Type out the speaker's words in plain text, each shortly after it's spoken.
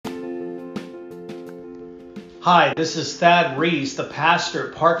Hi, this is Thad Reece, the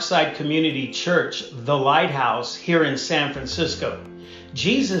pastor at Parkside Community Church, The Lighthouse, here in San Francisco.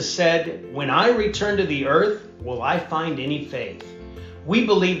 Jesus said, "When I return to the earth, will I find any faith?" We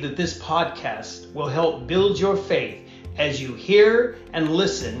believe that this podcast will help build your faith as you hear and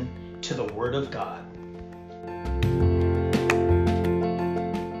listen to the Word of God.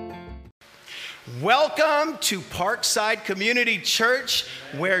 Welcome to Parkside Community Church,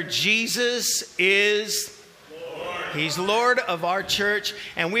 where Jesus is He's Lord of our church,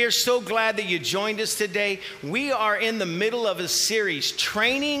 and we are so glad that you joined us today. We are in the middle of a series,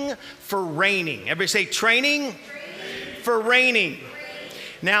 Training for Reigning. Everybody say, Training for Reigning.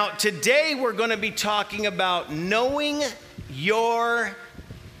 Now, today we're going to be talking about knowing your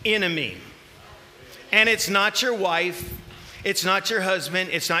enemy. And it's not your wife, it's not your husband,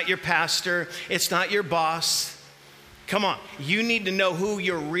 it's not your pastor, it's not your boss. Come on, you need to know who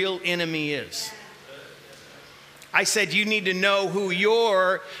your real enemy is. I said you need to know who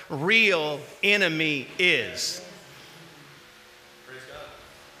your real enemy is.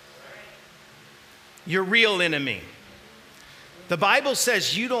 Your real enemy. The Bible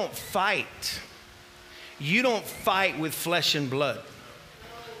says you don't fight. You don't fight with flesh and blood.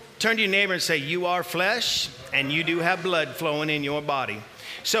 Turn to your neighbor and say, you are flesh and you do have blood flowing in your body.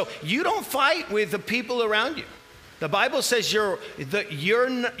 So you don't fight with the people around you. The Bible says your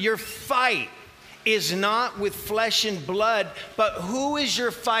fight is not with flesh and blood, but who is your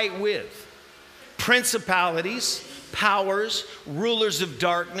fight with? Principalities, powers, rulers of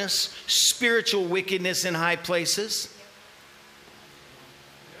darkness, spiritual wickedness in high places.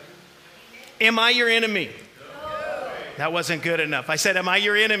 Am I your enemy? No. That wasn't good enough. I said, am I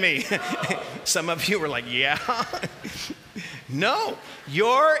your enemy? Some of you were like, yeah. No,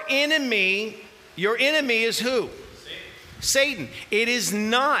 your enemy is who? Satan. It is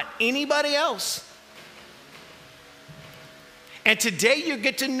not anybody else. And today you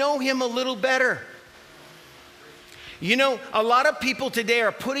get to know him a little better. You know, a lot of people today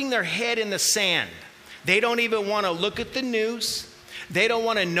are putting their head in the sand. They don't even want to look at the news. They don't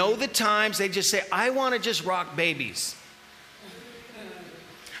want to know the times. They just say, I want to just rock babies.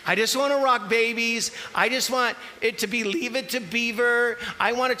 I just want to rock babies. I just want it to be Leave It to Beaver.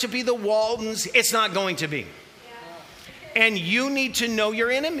 I want it to be the Waltons. It's not going to be. And you need to know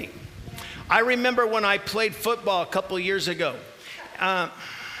your enemy. I remember when I played football a couple years ago.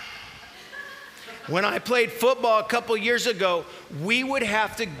 We would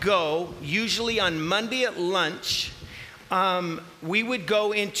have to go, usually on Monday at lunch, we would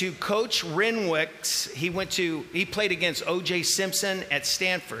go into Coach Renwick's. He played against O.J. Simpson at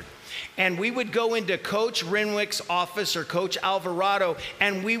Stanford. And we would go into Coach Renwick's office or Coach Alvarado,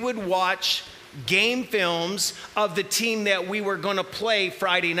 and we would watch game films of the team that we were going to play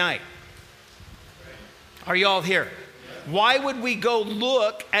Friday night. Are you all here? Why would we go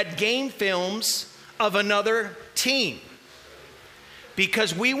look at game films of another team?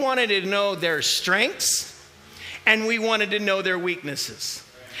 Because we wanted to know their strengths and we wanted to know their weaknesses.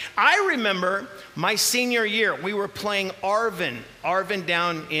 I remember my senior year, we were playing Arvin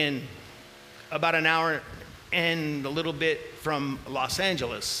down in about an hour and a little bit from Los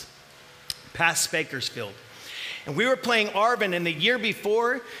Angeles, past Bakersfield. And we were playing Arvin, and the year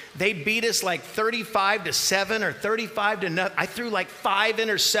before, they beat us like 35-7 or 35-0. I threw like 5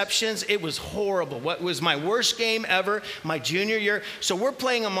 interceptions. It was horrible. What was my worst game ever, my junior year. So we're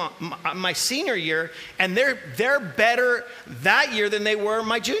playing them my senior year, and they're better that year than they were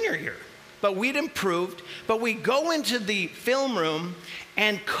my junior year. But we'd improved. But we go into the film room,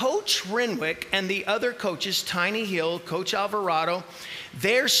 and Coach Renwick and the other coaches, Tiny Hill, Coach Alvarado,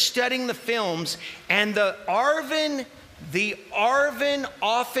 they're studying the films, and the Arvin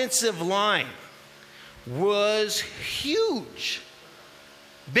offensive line was huge.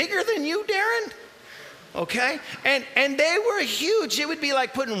 Bigger than you, Darren? Okay? And they were huge. It would be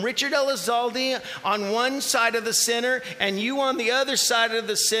like putting Richard Elizalde on one side of the center and you on the other side of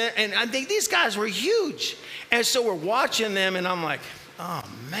the center. And I think these guys were huge. And so we're watching them, and I'm like, oh,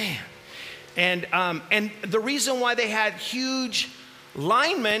 man. And the reason why they had huge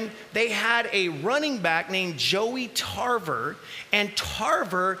linemen, they had a running back named Joey Tarver, and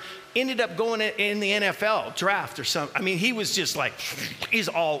Tarver ended up going in the NFL draft or something. I mean, he was just like, he's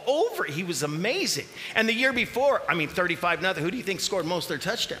all over. He was amazing. And the year before, 35-0, who do you think scored most of their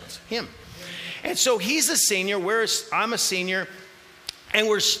touchdowns? Him. And so he's a senior, I'm a senior, and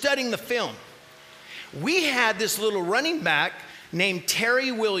we're studying the film. We had this little running back named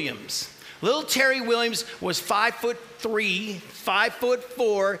Terry Williams. Little Terry Williams was 5'3",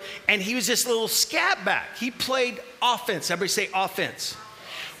 5'4", and he was this little scat back. He played offense. Everybody say offense.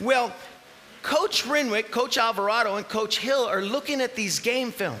 Well, Coach Renwick, Coach Alvarado, and Coach Hill are looking at these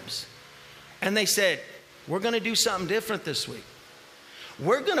game films. And they said, we're going to do something different this week.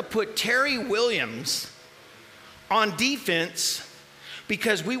 We're going to put Terry Williams on defense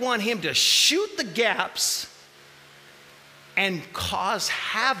because we want him to shoot the gaps and cause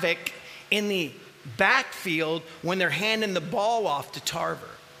havoc in the backfield when they're handing the ball off to Tarver.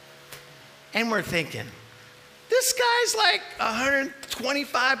 And we're thinking, this guy's like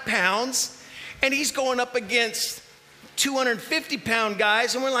 125 pounds, and he's going up against 250-pound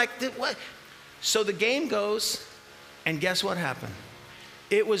guys, and we're like, what? So the game goes, and guess what happened?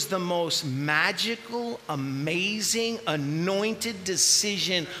 It was the most magical, amazing, anointed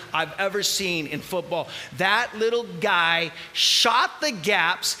decision I've ever seen in football. That little guy shot the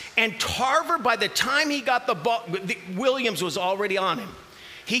gaps, and Tarver, by the time he got the ball, Williams was already on him.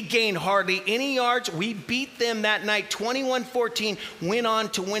 He gained hardly any yards. We beat them that night, 21-14, went on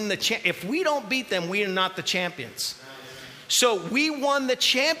to win the championship. If we don't beat them, we are not the champions. So we won the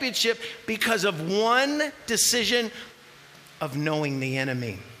championship because of one decision of knowing the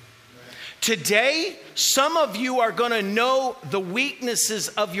enemy. Today, some of you are going to know the weaknesses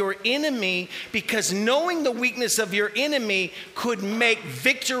of your enemy, because knowing the weakness of your enemy could make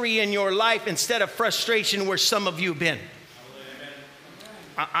victory in your life instead of frustration where some of you have been.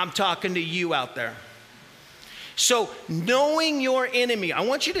 I'm talking to you out there. So knowing your enemy, I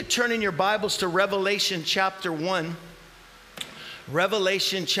want you to turn in your Bibles to Revelation chapter 1.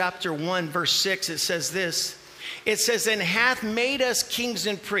 Revelation chapter 1 verse 6, it says this. It says, and hath made us kings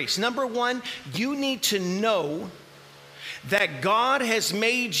and priests. Number one, you need to know that God has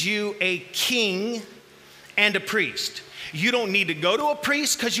made you a king and a priest. You don't need to go to a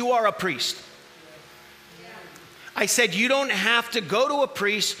priest because you are a priest. I said you don't have to go to a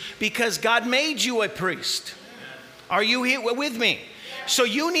priest because God made you a priest. Are you here with me? So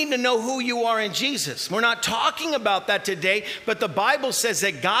you need to know who you are in Jesus. We're not talking about that today, but the Bible says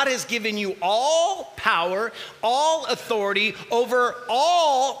that God has given you all power, all authority over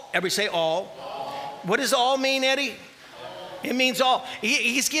all. Everybody say all. All. What does all mean, Eddie? All. It means all.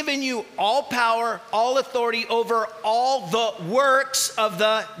 He's given you all power, all authority over all the works of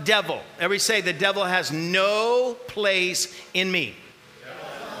the devil. Everybody say the devil has no place in me.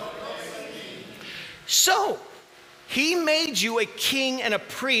 So, he made you a king and a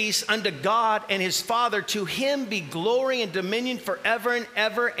priest unto God and his Father. To him be glory and dominion forever and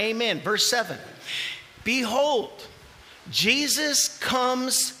ever. Amen. Verse 7. Behold, Jesus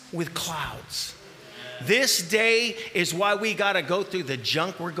comes with clouds. This day is why we got to go through the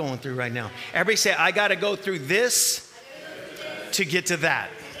junk we're going through right now. Everybody say, I got to go through this to get to that.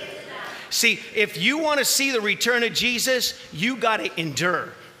 See, if you want to see the return of Jesus, you got to endure.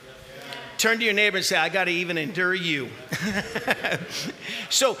 Turn to your neighbor and say, I got to even endure you.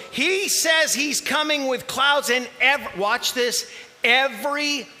 So he says he's coming with clouds, and watch this,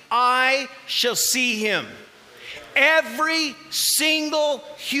 every eye shall see him. Every single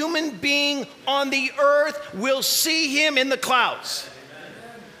human being on the earth will see him in the clouds.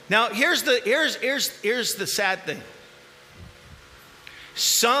 Now, here's the sad thing.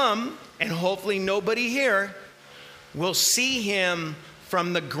 Some, and hopefully nobody here, will see him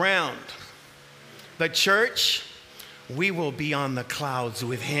from the ground. But church, we will be on the clouds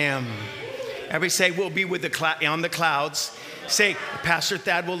with him. Everybody say, we'll be with on the clouds. Say, Pastor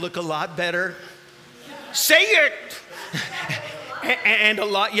Thad will look a lot better. Say it. And a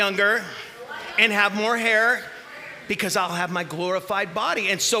lot younger. And have more hair. Because I'll have my glorified body.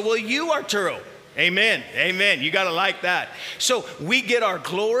 And so will you, Arturo. Amen. Amen. You got to like that. So we get our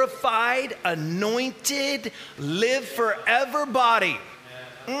glorified, anointed, live forever body.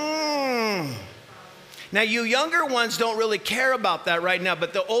 Now, you younger ones don't really care about that right now,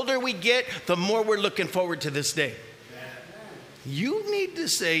 but the older we get, the more we're looking forward to this day. You need to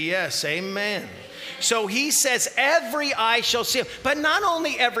say yes, amen. So he says, every eye shall see him. But not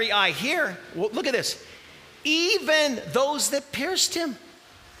only every eye here, well, look at this. Even those that pierced him.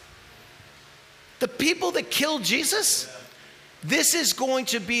 The people that killed Jesus. This is going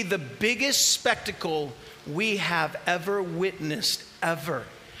to be the biggest spectacle we have ever witnessed, ever.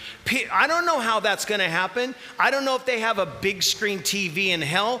 I don't know how that's going to happen. I don't know if they have a big screen TV in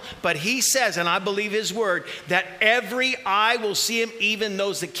hell, but he says, and I believe his word, that every eye will see him, even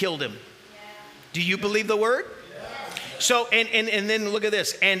those that killed him. Yeah. Do you believe the word? Yeah. So, and then look at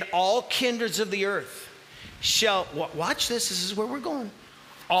this. And all kindreds of the earth shall, watch this, this is where we're going.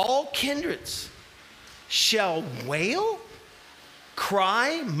 All kindreds shall wail,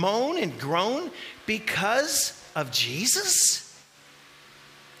 cry, moan, and groan because of Jesus.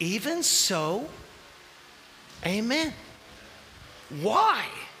 Even so, amen. Why?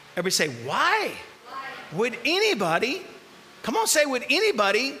 Everybody say, why would anybody, come on, say, would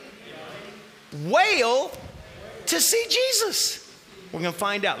anybody wail to see Jesus? We're going to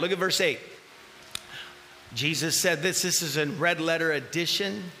find out. Look at verse 8. Jesus said this is in red letter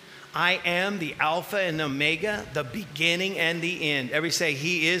edition. I am the Alpha and Omega, the beginning and the end. Everybody say,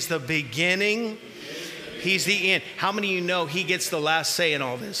 he is the beginning. He's the end. How many of you know he gets the last say in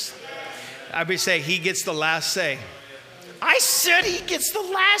all this? Everybody say, he gets the last say. I said he gets the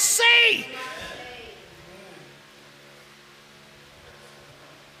last say.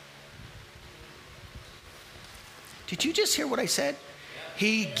 Did you just hear what I said?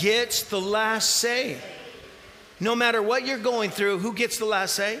 He gets the last say. No matter what you're going through, who gets the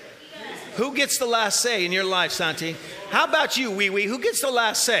last say? Who gets the last say in your life, Santi? How about you, Wee Wee? Who gets the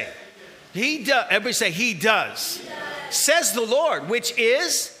last say? He does. Everybody say, he does. Says the Lord, which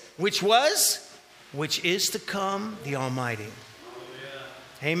was, which is to come, the Almighty.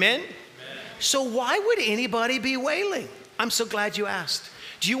 Amen? So why would anybody be wailing? I'm so glad you asked.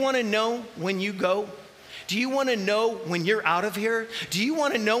 Do you want to know when you go? Do you want to know when you're out of here? Do you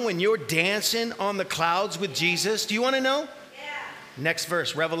want to know when you're dancing on the clouds with Jesus? Do you want to know? Yeah. Next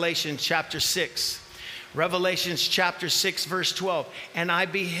verse, Revelation chapter 6. Revelations chapter 6, verse 12. And I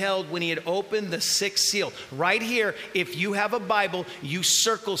beheld when he had opened the sixth seal. Right here, if you have a Bible, you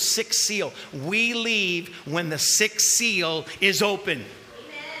circle sixth seal. We leave when the sixth seal is open.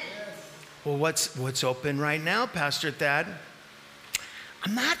 Amen. Well, what's open right now, Pastor Thad?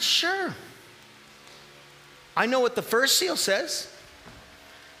 I'm not sure. I know what the first seal says.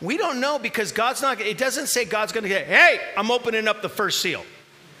 We don't know because it doesn't say God's going to get, hey, I'm opening up the first seal.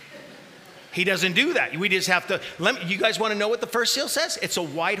 He doesn't do that. We just have to, you guys want to know what the first seal says? It's a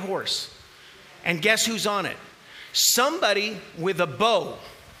white horse. And guess who's on it? Somebody with a bow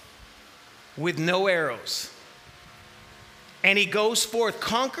with no arrows. And he goes forth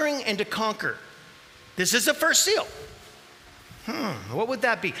conquering and to conquer. This is the first seal. What would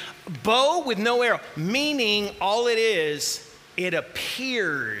that be? Bow with no arrow, meaning all it is, it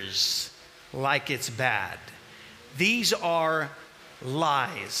appears like it's bad. These are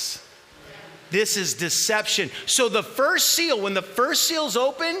lies. This is deception. So the first seal, when the first seal's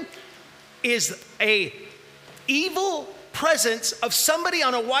open, is a evil presence of somebody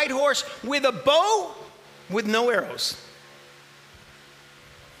on a white horse with a bow with no arrows.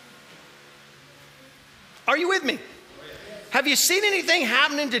 Are you with me? Have you seen anything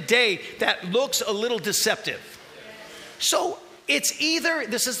happening today that looks a little deceptive? So it's either,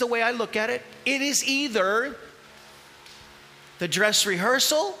 this is the way I look at it, it is either the dress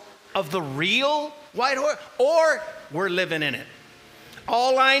rehearsal of the real white horse, or we're living in it.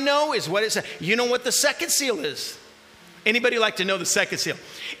 All I know is what it says. You know what the second seal is? Anybody like to know the second seal?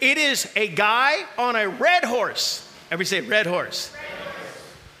 It is a guy on a red horse. Everybody say red horse. Red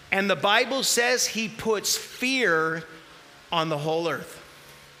horse. And the Bible says he puts fear on the whole earth.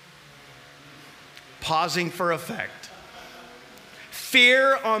 Pausing for effect.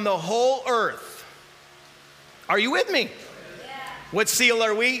 Fear on the whole earth. Are you with me? Yeah. What seal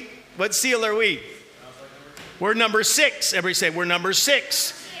are we? What seal are we? We're number 6. Everybody say we're number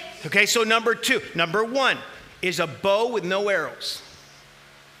 6. Okay, so number 2. Number 1 is a bow with no arrows.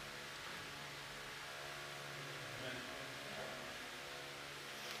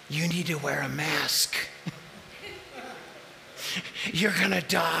 You need to wear a mask. You're going to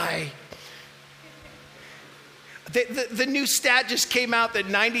die. The new stat just came out that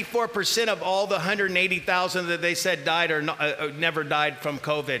 94% of all the 180,000 that they said died or never died from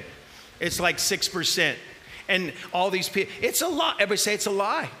COVID. It's like 6%. And all these people, it's a lie. Everybody say it's a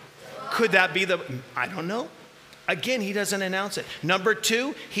lie. Could that be I don't know. Again, he doesn't announce it. Number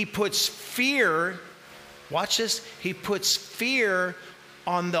 2, he puts fear. Watch this. He puts fear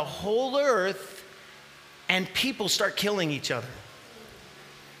on the whole earth and people start killing each other.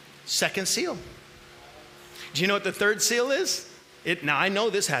 Second seal. Do you know what the third seal is? Now, I know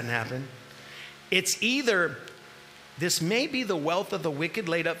this hadn't happened. It's either, this may be the wealth of the wicked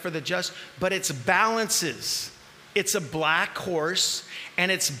laid up for the just, but it's balances. It's a black horse,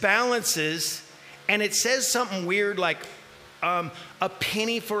 and it's balances, and it says something weird like a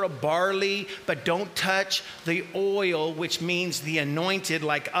penny for a barley, but don't touch the oil, which means the anointed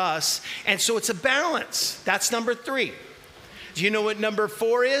like us. And so it's a balance. That's number 3. Do you know what number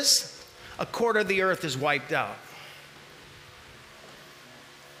 4 is? A quarter of the earth is wiped out.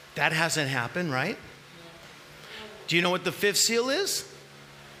 That hasn't happened, right? Do you know what the 5th seal is?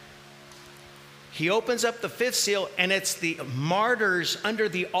 He opens up the fifth seal, and it's the martyrs under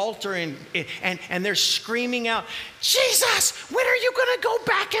the altar, and they're screaming out, Jesus, when are you going to go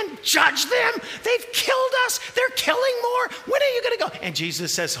back and judge them? They've killed us. They're killing more. When are you going to go? And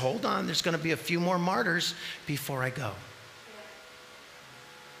Jesus says, hold on, there's going to be a few more martyrs before I go.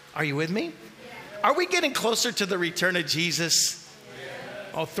 Are you with me? Are we getting closer to the return of Jesus?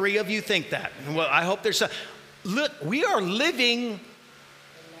 All three of you think that. Well, I hope there's look, we are living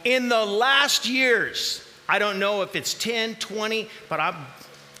in the last years. I don't know if it's 10, 20, but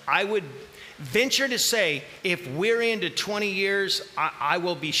I would venture to say if we're into 20 years, I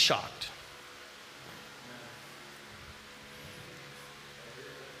will be shocked.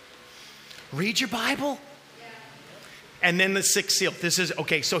 Read your Bible. And then the sixth seal. This is,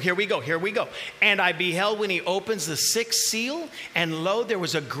 okay, so here we go. And I beheld when he opens the sixth seal, and lo, there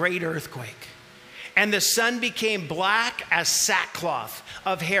was a great earthquake. And the sun became black as sackcloth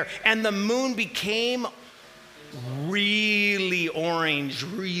of hair. And the moon became really orange,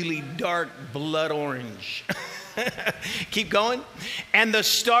 really dark blood orange. Keep going. And the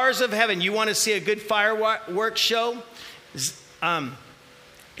stars of heaven. You want to see a good fireworks show?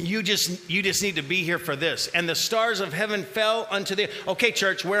 You just need to be here for this. And the stars of heaven fell unto the... Okay,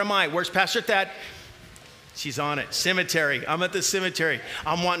 church, where am I? Where's Pastor Thad? She's on it. Cemetery. I'm at the cemetery.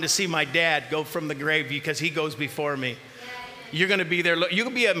 I'm wanting to see my dad go from the grave because he goes before me. You're going to be there. You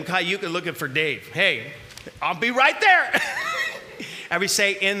can be at Mackay. You can looking for Dave. Hey, I'll be right there. Everybody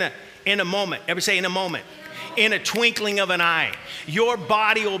say in a moment. Everybody say in a moment. In a twinkling of an eye. Your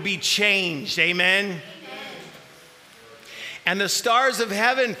body will be changed. Amen. And the stars of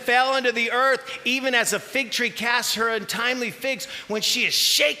heaven fell into the earth, even as a fig tree casts her untimely figs when she is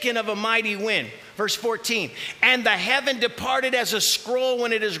shaken of a mighty wind. Verse 14, and the heaven departed as a scroll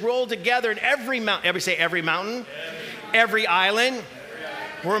when it is rolled together, and every mountain, everybody say every mountain, every island,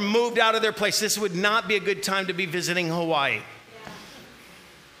 were moved out of their place. This would not be a good time to be visiting Hawaii.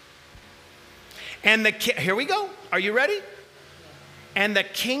 And here we go. Are you ready? And the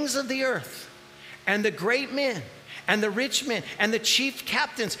kings of the earth, and the great men, and the rich men, and the chief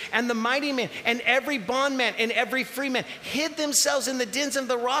captains, and the mighty men, and every bondman, and every freeman, hid themselves in the dens of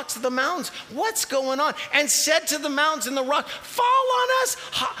the rocks of the mountains. What's going on? And said to the mountains and the rock, fall on us.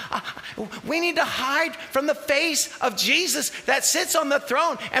 We need to hide from the face of Jesus that sits on the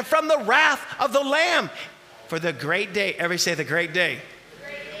throne, and from the wrath of the Lamb. For the great day, everybody say the great day.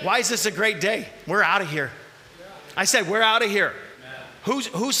 Why is this a great day? We're out of here. I said, we're out of here.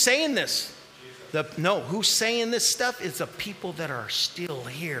 Who's saying this? Who's saying this stuff is the people that are still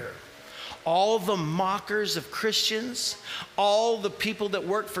here. All the mockers of Christians, all the people that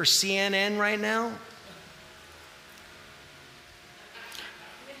work for CNN right now.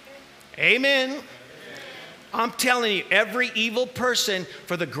 Amen. I'm telling you, every evil person,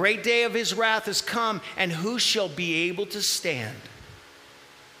 for the great day of his wrath has come, and who shall be able to stand?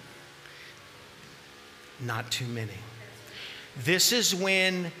 Not too many. This is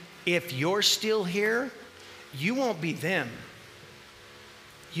when, if you're still here, you won't be them.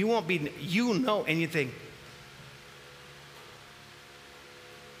 You won't be, and you think,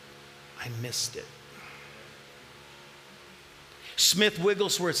 I missed it. Smith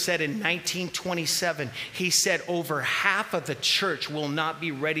Wigglesworth said in 1927, he said over half of the church will not be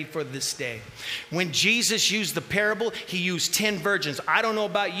ready for this day. When Jesus used the parable, he used 10 virgins. I don't know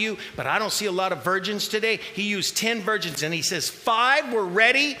about you, but I don't see a lot of virgins today. He used 10 virgins, and he says 5 were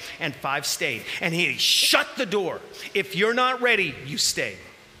ready and 5 stayed. And he shut the door. If you're not ready, you stay.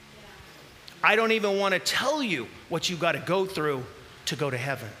 I don't even want to tell you what you got to go through to go to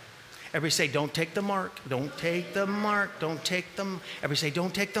heaven. Everybody say, don't take the mark. Don't take the mark. Don't take them. Everybody say,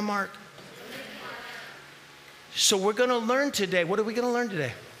 don't take the mark. So we're going to learn today. What are we going to learn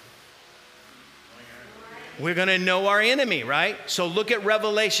today? We're going to know our enemy, right? So look at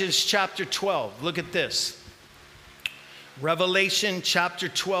Revelation chapter 12. Look at this. Revelation chapter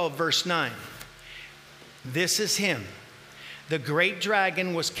 12, verse 9. This is him. The great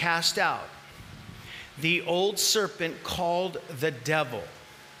dragon was cast out. The old serpent called the devil.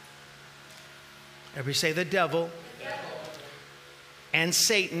 Everybody say the devil. And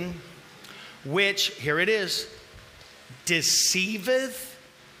Satan, which, here it is, deceiveth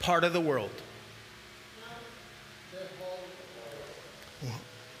part of the world.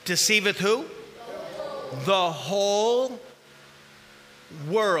 Deceiveth who? The whole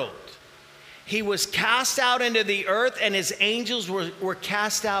world. He was cast out into the earth, and his angels were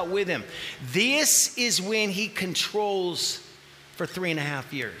cast out with him. This is when he controls for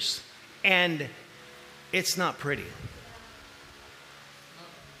 3.5 years. And it's not pretty.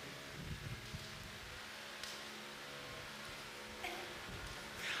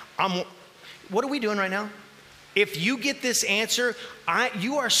 What are we doing right now? If you get this answer,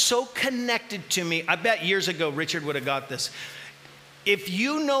 you are so connected to me. I bet years ago Richard would have got this. If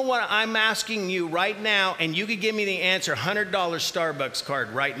you know what I'm asking you right now and you could give me the answer, $100 Starbucks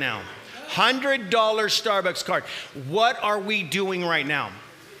card right now. $100 Starbucks card. What are we doing right now?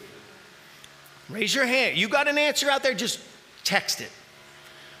 Raise your hand. You got an answer out there? Just text it.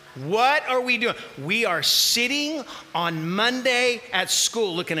 What are we doing? We are sitting on Monday at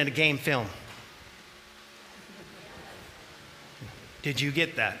school looking at a game film. Did you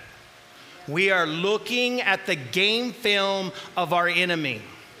get that? We are looking at the game film of our enemy.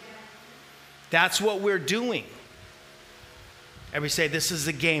 That's what we're doing. Everybody say, this is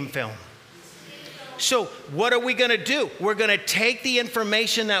the game film. So what are we going to do? We're going to take the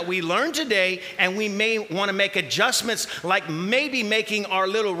information that we learned today, and we may want to make adjustments, like maybe making our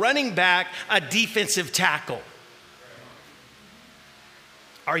little running back a defensive tackle.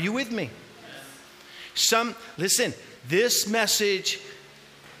 Are you with me? Listen, this message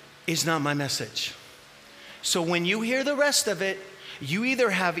is not my message. So when you hear the rest of it, you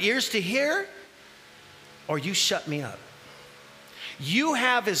either have ears to hear or you shut me up. You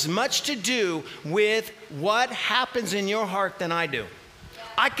have as much to do with what happens in your heart than I do.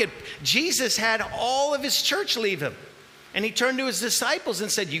 Jesus had all of his church leave him. And he turned to his disciples and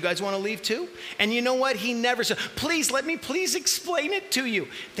said, you guys want to leave too? And you know what? He never said, let me explain it to you.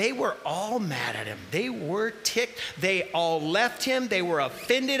 They were all mad at him. They were ticked. They all left him. They were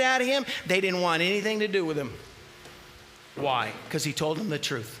offended at him. They didn't want anything to do with him. Why? Because he told them the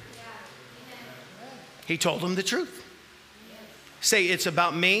truth. He told them the truth. Say, it's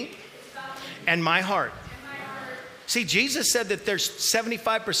about me and my heart. See, Jesus said that there's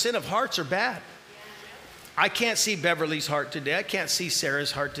 75% of hearts are bad. I can't see Beverly's heart today. I can't see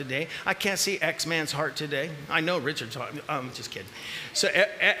Sarah's heart today. I can't see X-Man's heart today. I know Richard's heart. I'm just kidding. So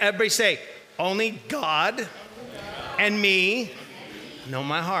everybody say, only God and me know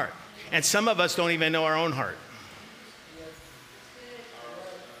my heart. And some of us don't even know our own heart.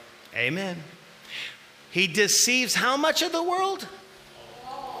 Amen. He deceives how much of the world?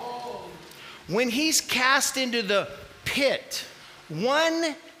 When he's cast into the pit,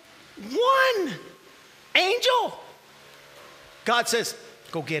 one angel, God says,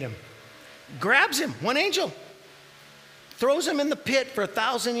 go get him. Grabs him, one angel. Throws him in the pit for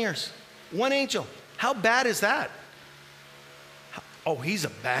 1,000 years. One angel. How bad is that? Oh, he's a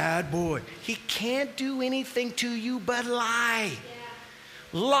bad boy. He can't do anything to you but lie.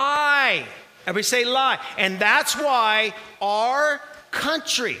 Yeah. Lie. Everybody say lie. And that's why our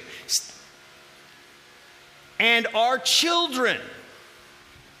country and our children,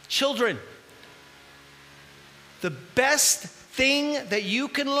 the best thing that you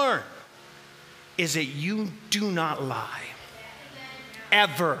can learn is that you do not lie.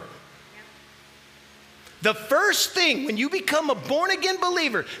 Ever. The first thing when you become a born-again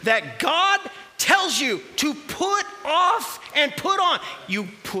believer that God tells you to put off and put on, you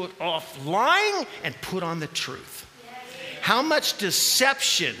put off lying and put on the truth. How much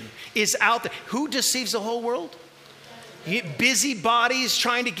deception is out there? Who deceives the whole world? Busybodies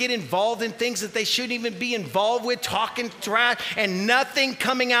trying to get involved in things that they shouldn't even be involved with, talking trash, and nothing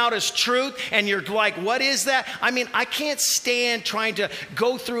coming out as truth. And you're like, what is that? I mean, I can't stand trying to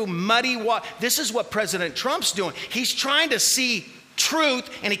go through muddy water. This is what President Trump's doing. He's trying to see truth,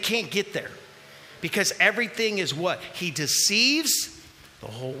 and he can't get there. Because everything is what? He deceives the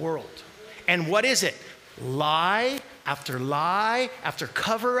whole world. And what is it? Lie after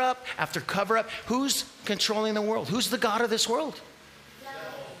cover up after cover up. Who's controlling the world? Who's the God of this world?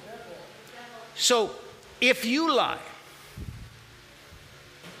 So if you lie,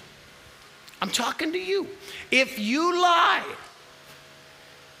 I'm talking to you. If you lie,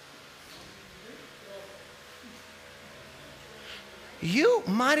 you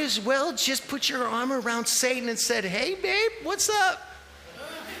might as well just put your arm around Satan and said, hey babe, what's up?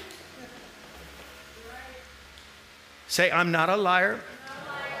 Say, I'm not a liar.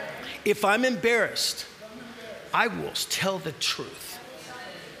 If I'm embarrassed, I will tell the truth.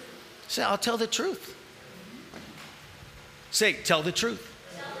 Say, I'll tell the truth. Say, tell the truth.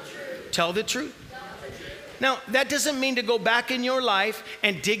 Tell the truth. Now, that doesn't mean to go back in your life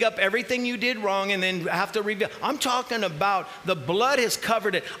and dig up everything you did wrong and then have to reveal. I'm talking about the blood has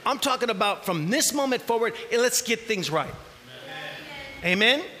covered it. I'm talking about from this moment forward, let's get things right.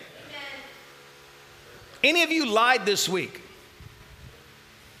 Amen? Amen? Any of you lied this week?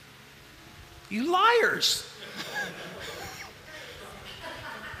 You liars.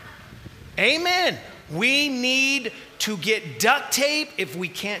 Amen. We need to get duct tape if we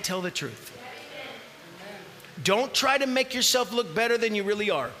can't tell the truth. Don't try to make yourself look better than you really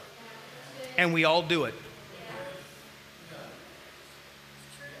are. And we all do it.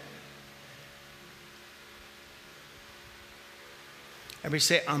 Everybody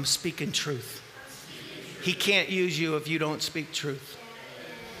say, I'm speaking truth. He can't use you if you don't speak truth.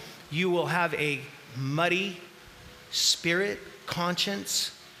 You will have a muddy spirit,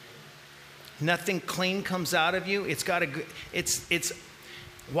 conscience. Nothing clean comes out of you.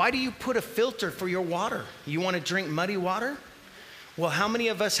 Why do you put a filter for your water? You want to drink muddy water? Well, how many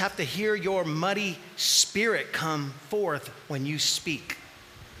of us have to hear your muddy spirit come forth when you speak?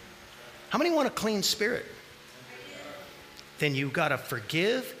 How many want a clean spirit? Then you got to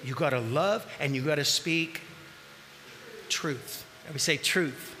forgive, you got to love, and you got to speak truth. Everybody say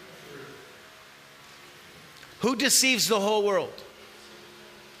truth. Who deceives the whole world?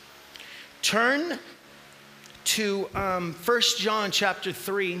 Turn to 1 John chapter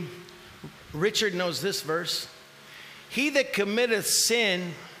 3. Richard knows this verse. He that committeth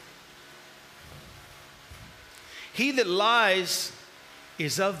sin, he that lies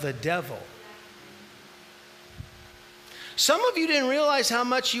is of the devil. Some of you didn't realize how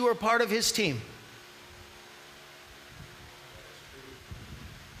much you were part of his team.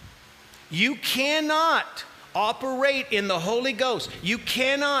 You cannot operate in the Holy Ghost. You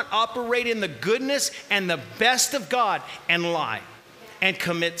cannot operate in the goodness and the best of God and lie and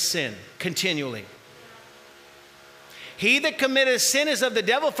commit sin continually. He that committeth sin is of the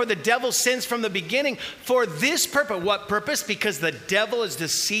devil, for the devil sins from the beginning. For this purpose. What purpose? Because the devil has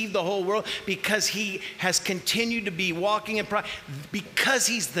deceived the whole world. Because he has continued to be walking in pride. Because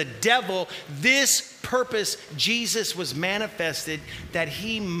he's the devil, this purpose Jesus was manifested, that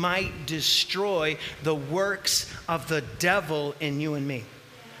he might destroy the works of the devil in you and me.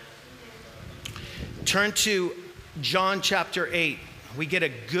 Turn to John chapter 8. We get a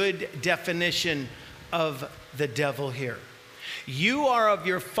good definition of the devil here. You are of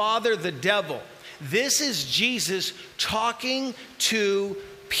your father the devil. This is Jesus talking to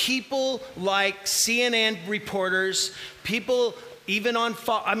people like CNN reporters, people even on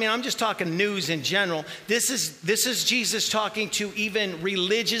I'm just talking news in general. This is Jesus talking to even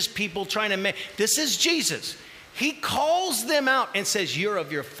religious people trying to make. This is Jesus. He calls them out and says, "You're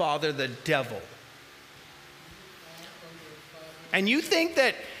of your father the devil." And you think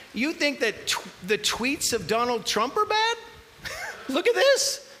that the tweets of Donald Trump are bad? Look at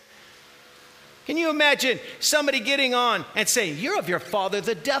this. Can you imagine somebody getting on and saying, "You're of your father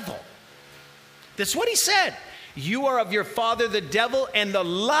the devil"? That's what he said. You are of your father the devil, and the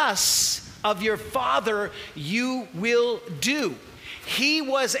lusts of your father you will do. He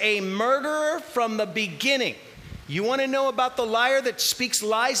was a murderer from the beginning. You want to know about the liar that speaks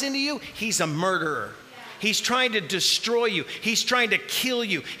lies into you? He's a murderer. He's trying to destroy you. He's trying to kill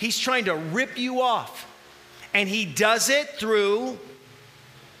you. He's trying to rip you off. And he does it through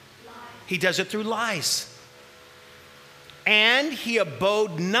lies. And he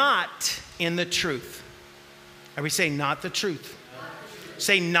abode not in the truth. Everybody say, not the truth.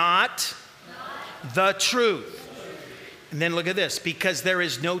 Say, not the truth. And then look at this. Because there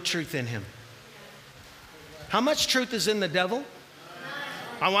is no truth in him. How much truth is in the devil?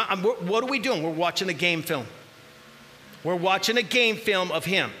 What are we doing? We're watching a game film. We're watching a game film of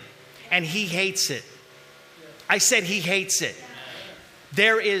him. And he hates it. I said he hates it.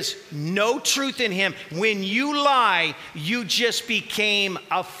 There is no truth in him. When you lie, you just became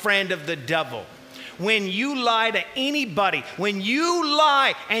a friend of the devil. When you lie to anybody, when you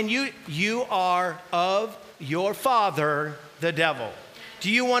lie and you are of your father, the devil. Do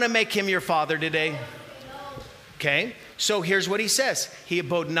you want to make him your father today? Okay. So here's what he says. He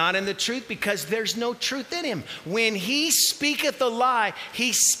abode not in the truth because there's no truth in him. When he speaketh a lie,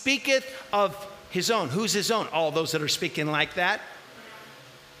 he speaketh of his own. Who's his own? All those that are speaking like that.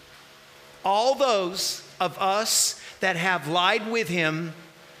 All those of us that have lied with him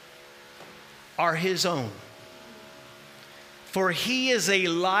are his own. For he is a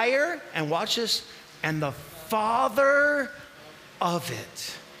liar, and watch this, and the father of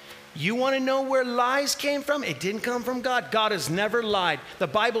it. You want to know where lies came from? It didn't come from God. God has never lied. The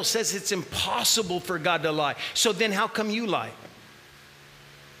Bible says it's impossible for God to lie. So then how come you lie?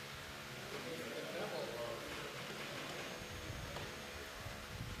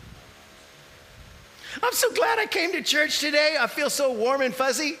 I'm so glad I came to church today. I feel so warm and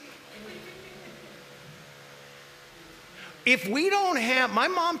fuzzy. If we don't have, my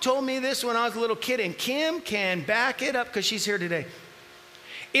mom told me this when I was a little kid, and Kim can back it up because she's here today.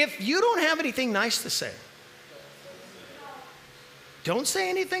 If you don't have anything nice to say, don't say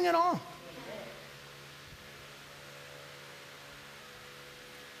anything at all.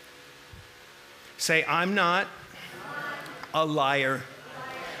 Say, I'm not a liar.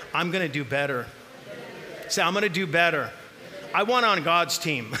 I'm going to do better. Say, I'm going to do better. I want on God's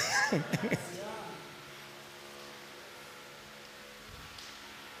team.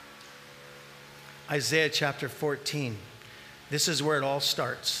 Isaiah chapter 14. This is where it all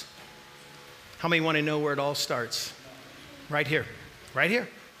starts. How many want to know where it all starts? Right here. Right here.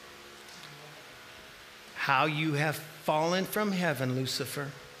 How you have fallen from heaven, Lucifer.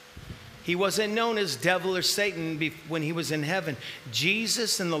 He wasn't known as devil or Satan when he was in heaven.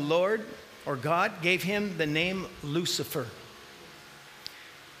 Jesus and the Lord, or God, gave him the name Lucifer.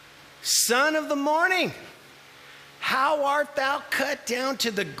 Son of the morning, how art thou cut down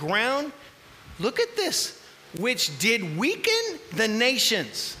to the ground? Look at this, which did weaken the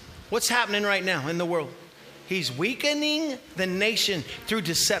nations. What's happening right now in the world? He's weakening the nation through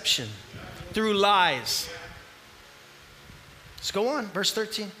deception, through lies. Let's go on, verse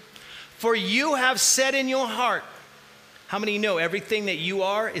 13. For you have said in your heart. How many know everything that you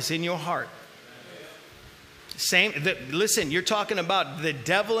are is in your heart? Listen, you're talking about the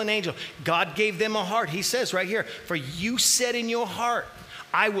devil and angel. God gave them a heart. He says right here, for you said in your heart,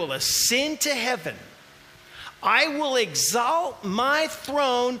 I will ascend to heaven. I will exalt my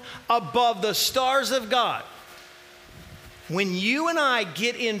throne above the stars of God. When you and I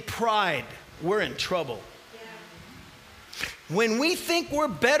get in pride, we're in trouble. When we think we're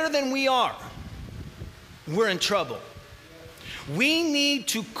better than we are, we're in trouble. We need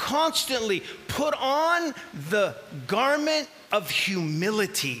to constantly put on the garment of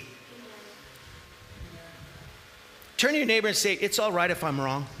humility. Turn to your neighbor and say, it's all right if I'm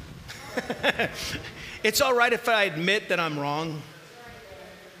wrong. It's all right if I admit that I'm wrong.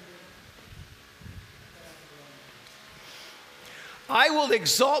 I will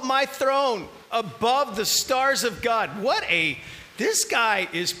exalt my throne above the stars of God. This guy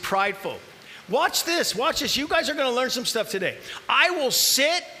is prideful. Watch this. You guys are going to learn some stuff today. I will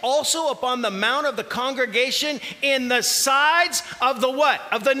sit also upon the mount of the congregation in the sides of the what?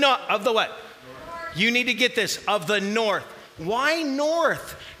 Of the what? North. You need to get this. Of the north. Why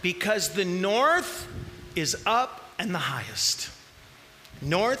north? Because the north is up and the highest.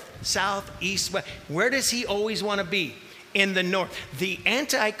 North, south, east, west. Where does he always want to be? In the north. The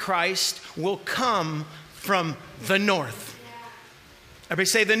Antichrist will come from the north. Everybody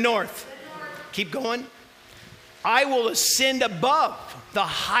say the north. Keep going. I will ascend above the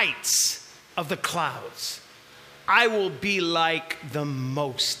heights of the clouds. I will be like the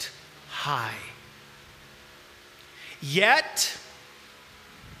Most High. Yet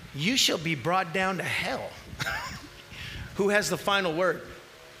you shall be brought down to hell. Who has the final word?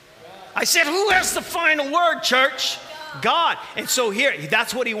 I said, who has the final word, church? God. And so here,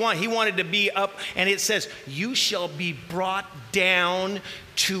 that's what he wanted. He wanted to be up, and it says, you shall be brought down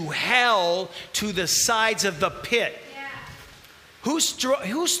to hell, to the sides of the pit. Yeah. Who's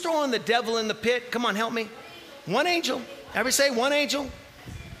throwing the devil in the pit? Come on, help me. One angel. Everybody say one angel.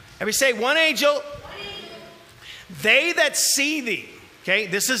 Everybody say one angel. One angel. They that see thee. Okay,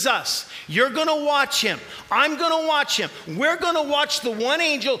 this is us. You're going to watch him. I'm going to watch him. We're going to watch the one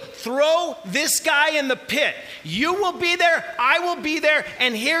angel throw this guy in the pit. You will be there. I will be there.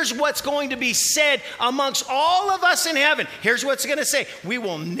 And here's what's going to be said amongst all of us in heaven. Here's what's going to say. We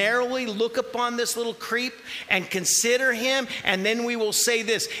will narrowly look upon this little creep and consider him. And then we will say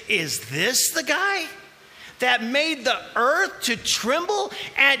this. Is this the guy that made the earth to tremble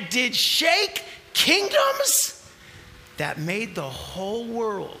and did shake kingdoms? That made the whole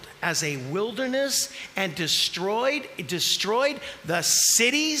world as a wilderness and destroyed the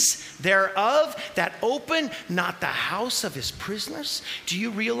cities thereof, that opened not the house of his prisoners. Do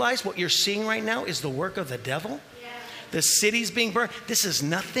you realize what you're seeing right now is the work of the devil? Yeah. The cities being burned. This is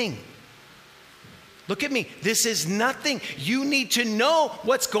nothing. Look at me. This is nothing. You need to know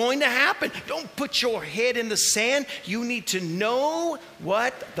what's going to happen. Don't put your head in the sand. You need to know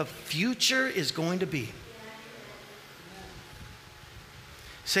what the future is going to be.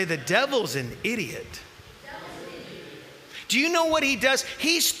 Say, the devil's an idiot. Do you know what he does?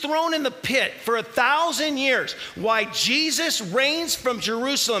 He's thrown in the pit for 1,000 years. Why Jesus reigns from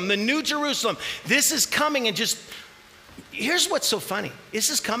Jerusalem, the new Jerusalem. This is coming, and here's what's so funny. This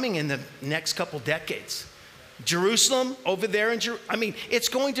is coming in the next couple decades. Jerusalem over there, it's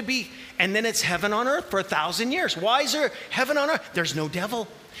going to be, and then it's heaven on earth for 1,000 years. Why is there heaven on earth? There's no devil.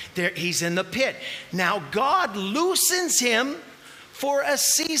 He's in the pit. Now God loosens him for a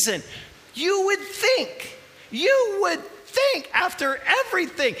season. You would think after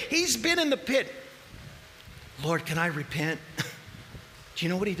everything, he's been in the pit. Lord, can I repent? Do you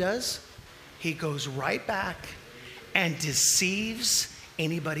know what he does? He goes right back and deceives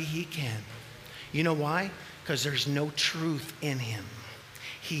anybody he can. You know why? Because there's no truth in him.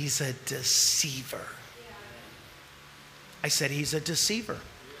 he's a deceiver. I said, he's a deceiver.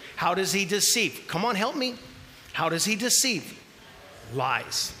 How does he deceive? Come on, help me. How does he deceive?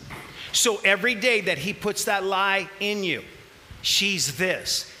 Lies. So every day that he puts that lie in you, she's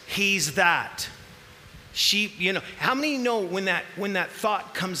this, he's that. She, you know, how many know when that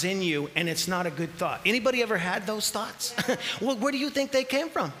thought comes in you and it's not a good thought? Anybody ever had those thoughts? Well, where do you think they came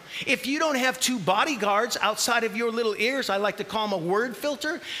from? If you don't have two bodyguards outside of your little ears, I like to call them a word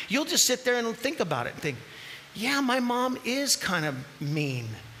filter, you'll just sit there and think about it and think, yeah, my mom is kind of mean.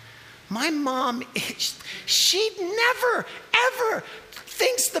 My mom, she never, ever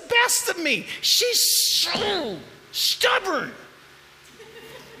thinks the best of me. She's so stubborn.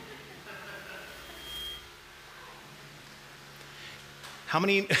 How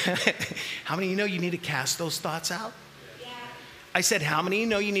many of you know you need to cast those thoughts out? Yeah. I said, how many of you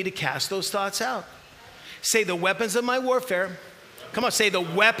know you need to cast those thoughts out? Say, the weapons of my warfare. Come on, say, the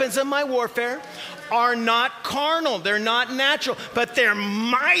weapons of my warfare are not carnal. They're not natural, but they're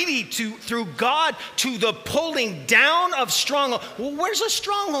mighty through God to the pulling down of stronghold. Well, where's a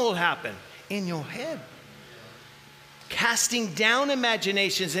stronghold happen? In your head. Casting down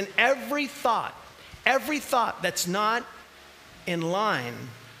imaginations and every thought that's not in line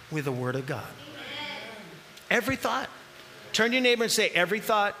with the Word of God. Every thought. Turn to your neighbor and say, every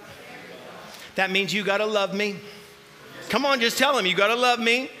thought. That means you got to love me. Come on, just tell him, you got to love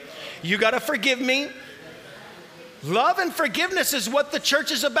me. You got to forgive me. Love and forgiveness is what the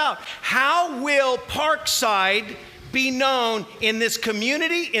church is about. How will Parkside be known in this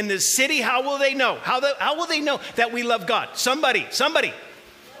community, in this city? How will they know? How will they know that we love God? Somebody.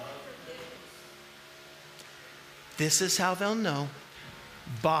 This is how they'll know.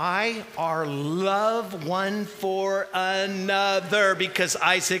 By our love one for another, because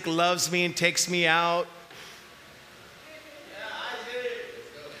Isaac loves me and takes me out.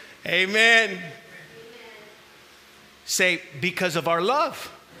 Amen. Say, because of our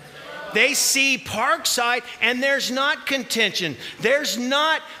love. They see Parkside and there's not contention. There's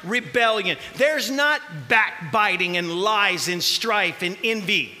not rebellion. There's not backbiting and lies and strife and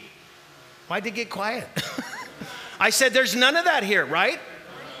envy. Why'd they get quiet? I said there's none of that here, right?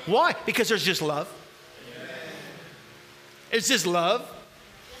 Why? Because there's just love. It's just love.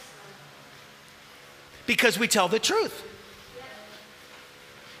 Because we tell the truth.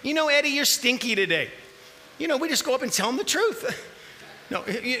 You know, Eddie, you're stinky today. You know, we just go up and tell him the truth. No,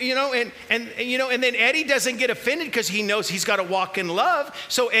 you know, and then Eddie doesn't get offended because he knows he's got to walk in love.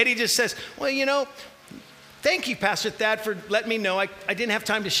 So Eddie just says, well, you know, thank you, Pastor Thad, for letting me know. I didn't have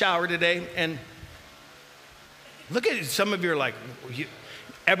time to shower today. And look at it. Some of you are like,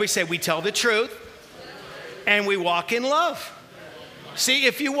 everybody say, we tell the truth and we walk in love. See,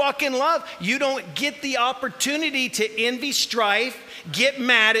 if you walk in love, you don't get the opportunity to envy, strife, get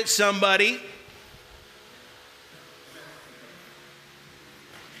mad at somebody.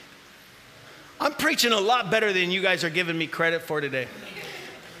 I'm preaching a lot better than you guys are giving me credit for today.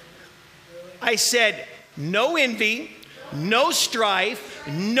 I said, no envy, no strife,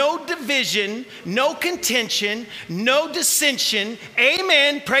 no division, no contention, no dissension.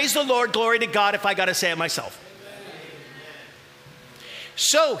 Amen. Praise the Lord. Glory to God, if I got to say it myself.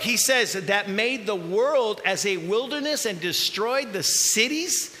 So he says that made the world as a wilderness and destroyed the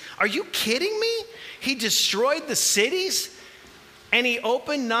cities. Are you kidding me? He destroyed the cities and he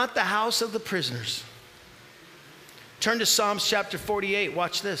opened not the house of the prisoners. Turn to Psalms chapter 48.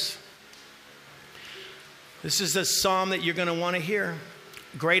 Watch this. This is a psalm that you're going to want to hear.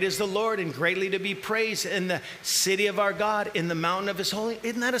 Great is the Lord and greatly to be praised in the city of our God, in the mountain of his holy.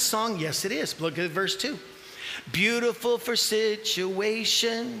 Isn't that a song? Yes, it is. Look at verse 2. Beautiful for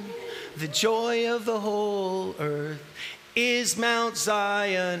situation, the joy of the whole earth is Mount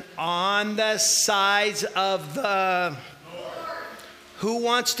Zion on the sides of the north. Who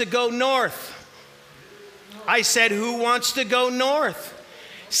wants to go north? I said, who wants to go north?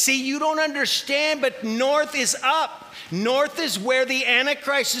 See, you don't understand, but north is up. North is where the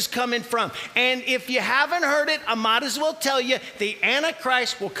Antichrist is coming from. And if you haven't heard it, I might as well tell you, the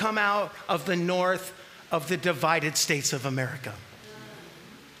Antichrist will come out of the north of the divided states of America.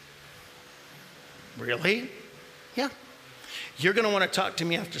 Really? Yeah. You're going to want to talk to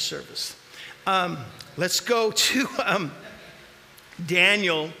me after service. Let's go to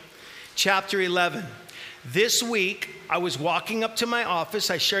Daniel chapter 11. This week, I was walking up to my office.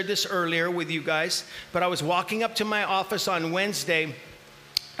 I shared this earlier with you guys, but I was walking up to my office on Wednesday.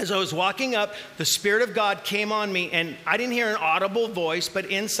 As I was walking up, the Spirit of God came on me, and I didn't hear an audible voice, but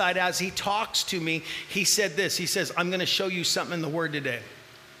inside, as he talks to me, he said this. He says, I'm going to show you something in the Word today.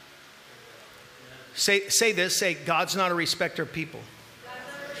 Say this. Say, God's not a respecter of people.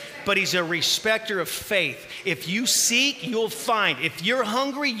 but he's a respecter of faith. If you seek, you'll find. If you're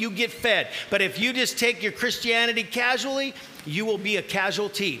hungry, you get fed. But if you just take your Christianity casually, you will be a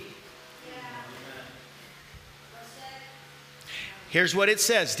casualty. Here's what it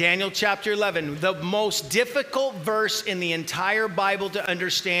says, Daniel chapter 11, the most difficult verse in the entire Bible to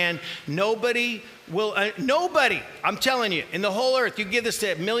understand. Nobody, I'm telling you, in the whole earth, you give this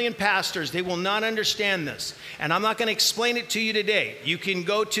to a million pastors, they will not understand this. And I'm not going to explain it to you today. You can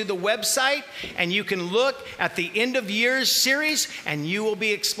go to the website and you can look at the end of years series and you will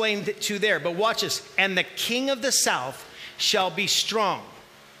be explained to there. But watch this. And the king of the south shall be strong,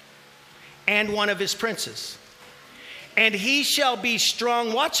 and one of his princes. And he shall be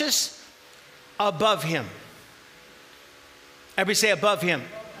strong, watch this, above him. Everybody say above him.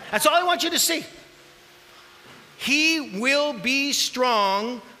 That's all I want you to see. He will be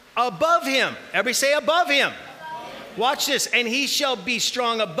strong above him. Everybody say above him. Watch this. And he shall be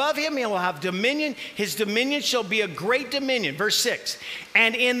strong above him. He will have dominion. His dominion shall be a great dominion. Verse 6.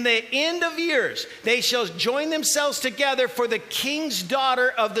 And in the end of years, they shall join themselves together, for the king's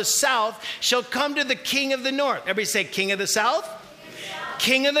daughter of the south shall come to the king of the north. Everybody say king of the south.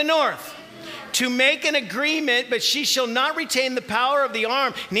 King of the north. To make an agreement, but she shall not retain the power of the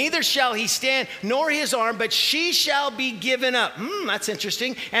arm, neither shall he stand, nor his arm, but she shall be given up. That's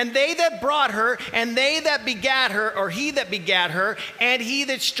interesting. And they that brought her, and they that begat her, or he that begat her, and he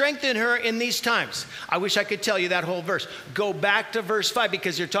that strengthened her in these times. I wish I could tell you that whole verse. Go back to verse 5,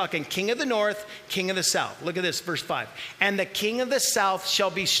 because you're talking king of the north, king of the south. Look at this, verse 5. And the king of the south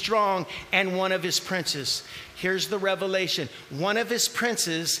shall be strong, and one of his princes. Here's the revelation. One of his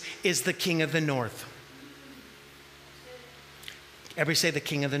princes is the king of the north. Everybody say the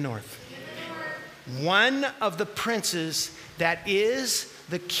king of the north. One of the princes that is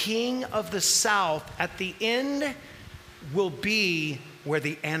the king of the south at the end will be where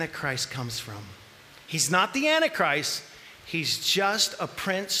the Antichrist comes from. He's not the Antichrist. He's just a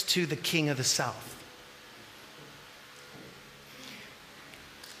prince to the king of the south.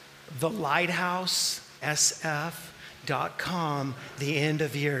 The Lighthouse SF.com, the end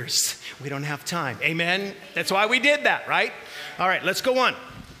of years. We don't have time. Amen? That's why we did that, right? All right, let's go on.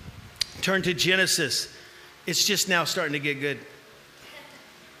 Turn to Genesis. It's just now starting to get good.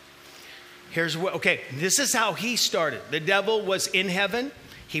 Here's what, okay, this is how he started. The devil was in heaven.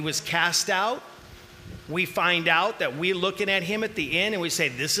 He was cast out. We find out that we're looking at him at the end and we say,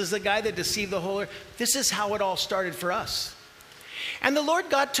 this is the guy that deceived the whole earth. This is how it all started for us. And the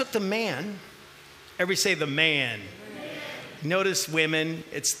Lord God took the man. Everybody say the man. Notice, women,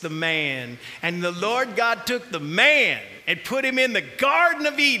 it's the man. And the Lord God took the man and put him in the Garden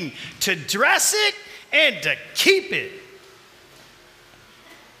of Eden to dress it and to keep it.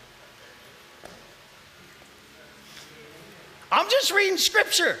 I'm just reading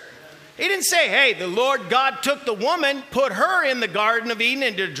scripture. He didn't say, hey, the Lord God took the woman, put her in the Garden of Eden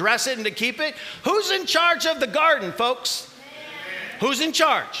and to dress it and to keep it. Who's in charge of the garden, folks? Man. Who's in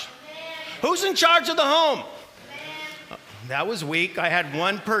charge? Who's in charge of the home? That was weak. I had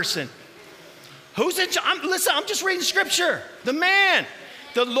one person. Who's in charge? Listen, I'm just reading scripture. The man.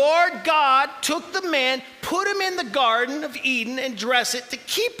 The Lord God took the man, put him in the Garden of Eden and dress it to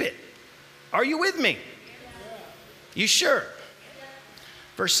keep it. Are you with me? You sure?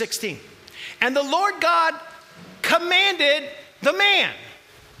 Verse 16. And the Lord God commanded the man.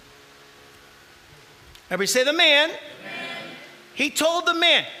 Everybody say the man. He told the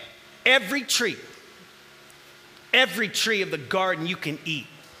man, every tree of the garden you can eat.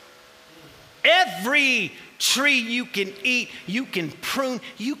 Every tree you can eat, you can prune,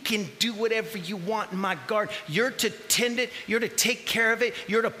 you can do whatever you want in my garden. You're to tend it, you're to take care of it,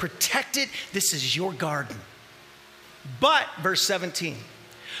 you're to protect it. This is your garden. But, verse 17,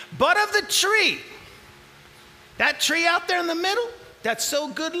 but of the tree, that tree out there in the middle, that's so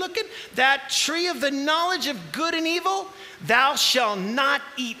good looking, that tree of the knowledge of good and evil, thou shalt not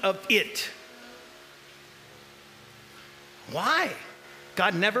eat of it. Why?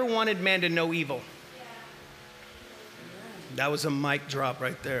 God never wanted man to know evil. That was a mic drop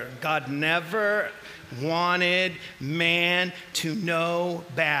right there. God never wanted man to know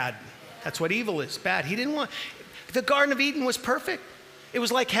bad. That's what evil is, bad. He didn't want. The Garden of Eden was perfect. It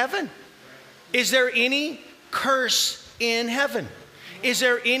was like heaven. Is there any curse in heaven? Is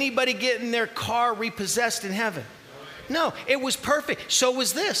there anybody getting their car repossessed in heaven? No, it was perfect. So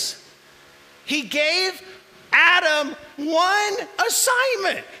was this. He gave Adam one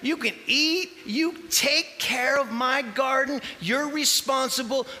assignment. You can eat, you take care of my garden, you're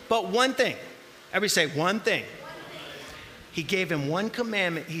responsible, but one thing. Everybody say one thing. He gave him one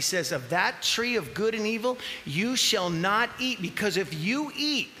commandment. He says, of that tree of good and evil, you shall not eat, because if you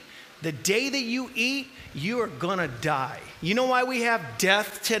eat, The day that you eat, you are going to die. You know why we have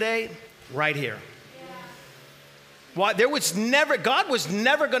death today? Right here. Why? God was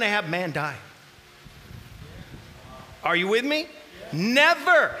never going to have man die. Are you with me?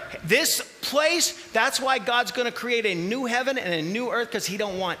 Never. This place, that's why God's going to create a new heaven and a new earth, because he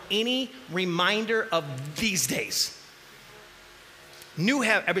don't want any reminder of these days. New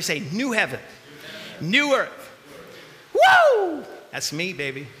heaven. Everybody say new heaven. New earth. Woo! That's me,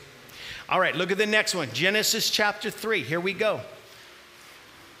 baby. All right, look at the next one. Genesis chapter 3. Here we go.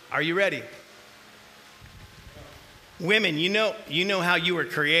 Are you ready? Women, you know how you were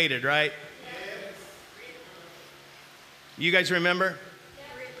created, right? You guys remember?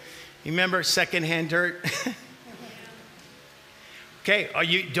 You remember secondhand dirt? Okay,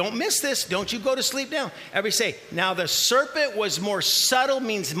 don't miss this. Don't you go to sleep now. Everybody say, now the serpent was more subtle,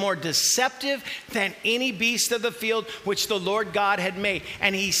 means more deceptive than any beast of the field which the Lord God had made.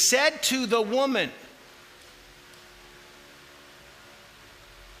 And he said to the woman,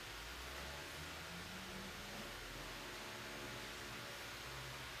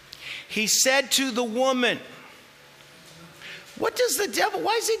 what does the devil,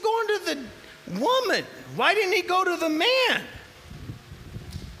 why is he going to the woman? Why didn't he go to the man?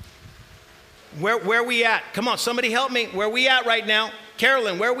 Where we at? Come on, somebody help me. Where we at right now?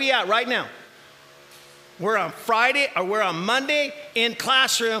 Carolyn, where we at right now? We're on Friday, or we're on Monday in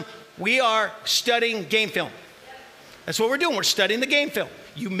classroom. We are studying game film. That's what we're doing. We're studying the game film.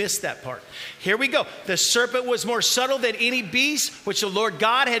 You missed that part. Here we go. The serpent was more subtle than any beast which the Lord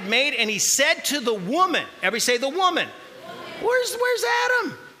God had made. And he said to the woman, everybody say the woman. Where's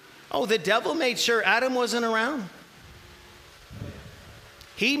Adam? Oh, the devil made sure Adam wasn't around.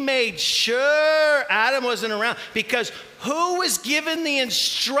 He made sure Adam wasn't around, because who was given the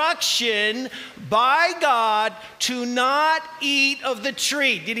instruction by God to not eat of the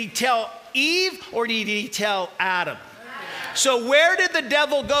tree? Did he tell Eve or did he tell Adam? So where did the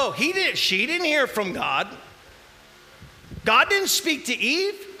devil go? She didn't hear from God. God didn't speak to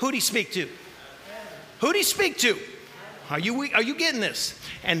Eve. Who did he speak to? Who did he speak to? Are you getting this?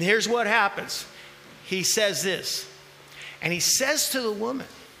 And here's what happens. He says this. And he says to the woman,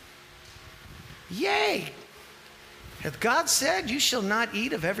 yea, hath God said you shall not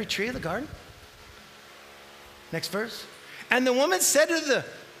eat of every tree of the garden? Next verse. And the woman said to the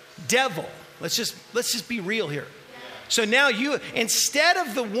devil, let's just be real here. So now instead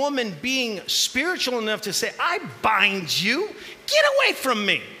of the woman being spiritual enough to say, I bind you, get away from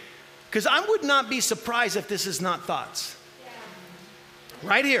me. Because I would not be surprised if this is not thoughts.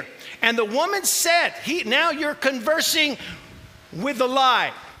 Right here. And the woman said, now you're conversing with a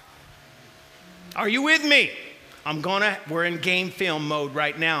lie. Are you with me? We're in game film mode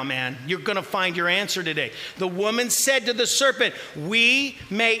right now, man. You're going to find your answer today. The woman said to the serpent, we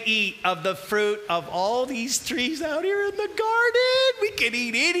may eat of the fruit of all these trees out here in the garden. We can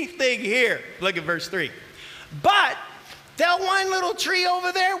eat anything here. Look at verse 3. But that one little tree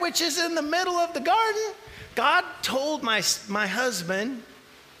over there, which is in the middle of the garden, God told my husband,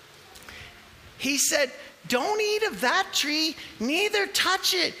 he said, don't eat of that tree, neither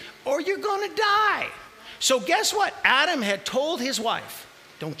touch it, or you're going to die. So guess what? Adam had told his wife,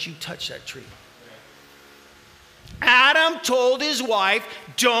 don't you touch that tree. Adam told his wife,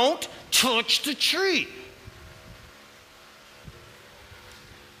 don't touch the tree.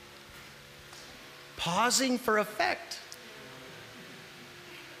 Pausing for effect.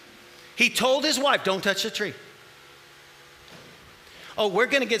 He told his wife, don't touch the tree. Oh, we're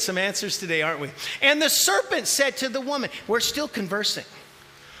going to get some answers today, aren't we? And the serpent said to the woman, we're still conversing.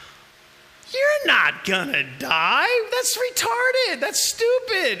 You're not going to die. That's retarded. That's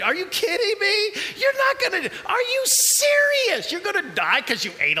stupid. Are you kidding me? You're not going to. Are you serious? You're going to die because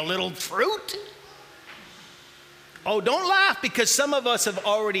you ate a little fruit? Oh, don't laugh, because some of us have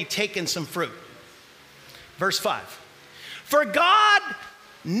already taken some fruit. Verse 5. For God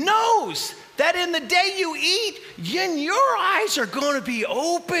knows that in the day you eat, your eyes are going to be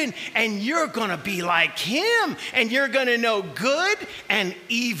open and you're going to be like him and you're going to know good and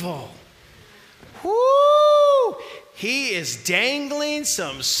evil. Whoo! He is dangling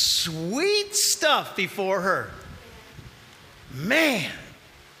some sweet stuff before her. Man,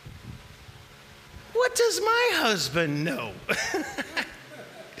 what does my husband know?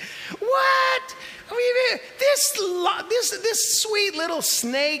 What? I mean, this sweet little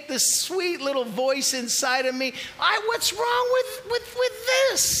snake, this sweet little voice inside of me, what's wrong with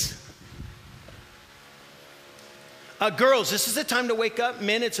this? Girls, this is the time to wake up.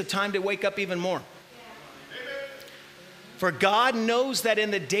 Men, it's a time to wake up even more. For God knows that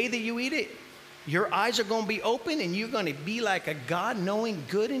in the day that you eat it, Your eyes are going to be open and you're going to be like a God knowing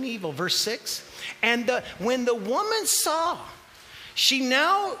good and evil. Verse 6. And when the woman saw, she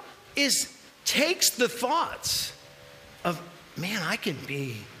now takes the thoughts of, man, I can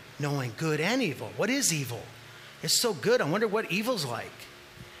be knowing good and evil. What is evil? It's so good. I wonder what evil's like.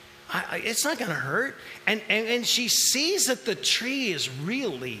 It's not going to hurt. And she sees that the tree is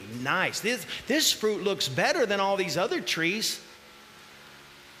really nice. This fruit looks better than all these other trees.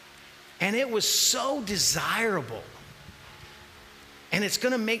 And it was so desirable. And it's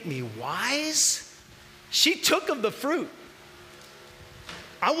going to make me wise. She took of the fruit.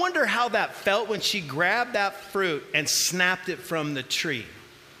 I wonder how that felt when she grabbed that fruit and snapped it from the tree.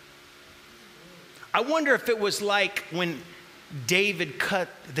 I wonder if it was like when David cut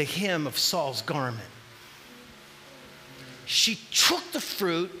the hem of Saul's garment. She took the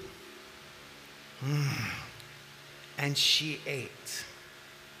fruit and she ate.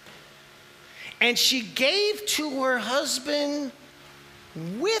 And she gave to her husband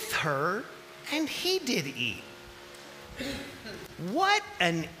with her, and he did eat. What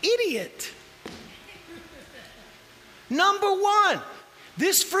an idiot. Number one,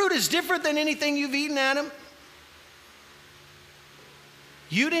 this fruit is different than anything you've eaten, Adam.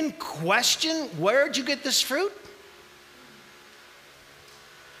 You didn't question, where'd you get this fruit?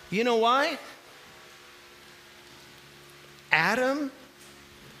 You know why? Adam,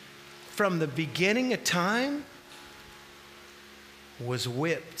 from the beginning of time, was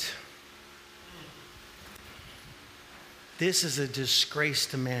whipped. This is a disgrace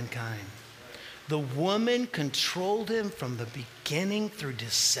to mankind. The woman controlled him from the beginning through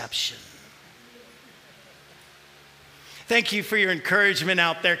deception. Thank you for your encouragement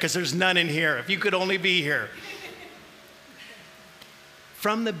out there, because there's none in here. If you could only be here.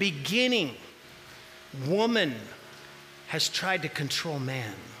 From the beginning, woman has tried to control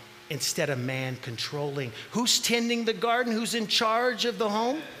man instead of man controlling. Who's tending the garden? Who's in charge of the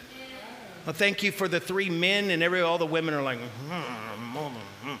home? Well, thank you for the 3 men, and all the women are like,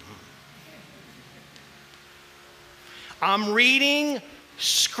 I'm reading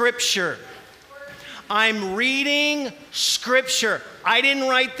scripture. I'm reading scripture. I didn't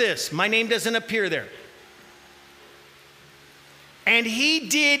write this. My name doesn't appear there. And he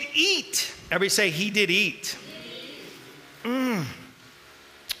did eat. Everybody say, he did eat.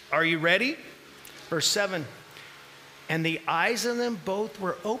 Are you ready? Verse 7. And the eyes of them both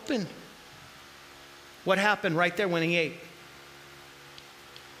were open. What happened right there when he ate?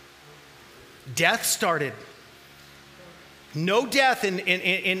 Death started. No death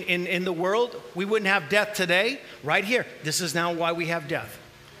in the world. We wouldn't have death today. Right here. This is now why we have death.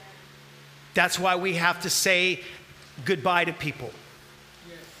 That's why we have to say goodbye to people.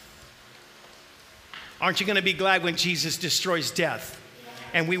 Aren't you going to be glad when Jesus destroys death?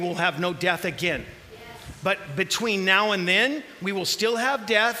 And we will have no death again. But between now and then, we will still have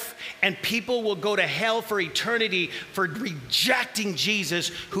death, and people will go to hell for eternity for rejecting Jesus,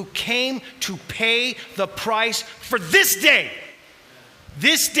 who came to pay the price for this day.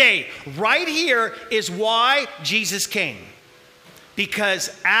 This day, right here, is why Jesus came. Because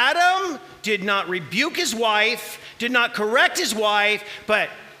Adam did not rebuke his wife, did not correct his wife, but,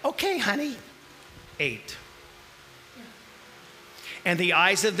 okay, honey, ate. And the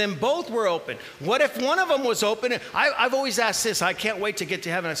eyes of them both were open. What if one of them was open? I've always asked this. I can't wait to get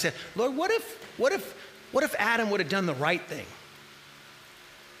to heaven. I said, Lord, what if Adam would have done the right thing?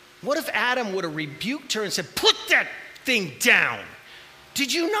 What if Adam would have rebuked her and said, put that thing down?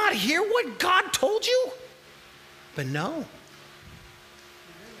 Did you not hear what God told you? But no.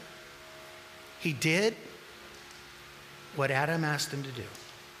 He did what Adam asked him to do.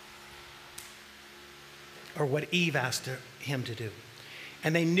 Or what Eve asked him to do.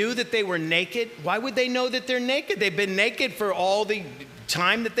 And they knew that they were naked. Why would they know that they're naked? They've been naked for all the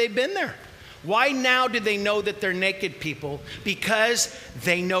time that they've been there. Why now do they know that they're naked, people? Because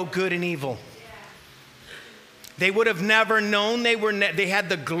they know good and evil. They would have never known. They had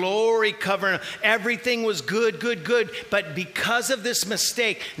the glory covering. Everything was good, good, good. But because of this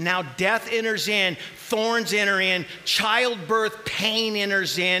mistake, now death enters in, thorns enter in, childbirth pain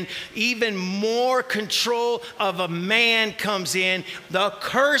enters in, even more control of a man comes in. The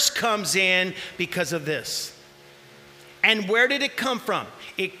curse comes in because of this. And where did it come from?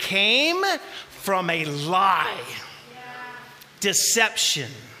 It came from a lie,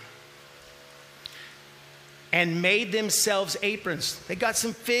 deception. And made themselves aprons. They got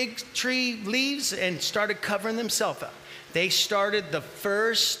some fig tree leaves and started covering themselves up. They started the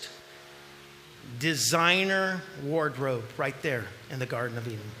first designer wardrobe right there in the Garden of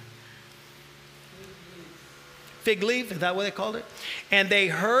Eden. fig leaf, is that what they called it? And they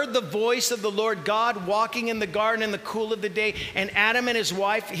heard the voice of the Lord God walking in the garden in the cool of the day. And Adam and his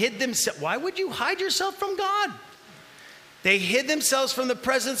wife hid themselves. Why would you hide yourself from God? They hid themselves from the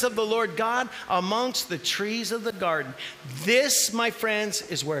presence of the Lord God amongst the trees of the garden. This, my friends,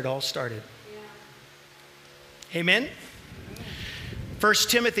 is where it all started. Yeah. Amen? 1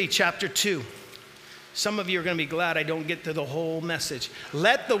 Timothy chapter 2. Some of you are going to be glad I don't get to the whole message.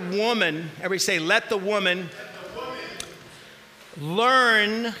 Let the woman, everybody say, let the woman,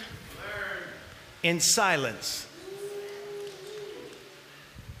 learn in silence.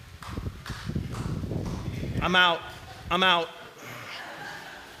 I'm out.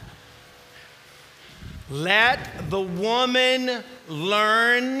 Let the woman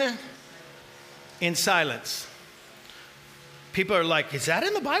learn in silence. People are like, is that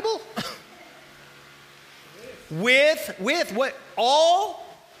in the Bible? With what? All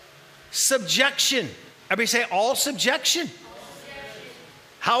subjection. Everybody say all subjection.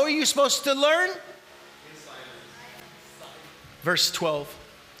 How are you supposed to learn? Verse 12.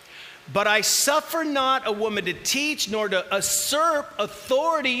 But I suffer not a woman to teach, nor to usurp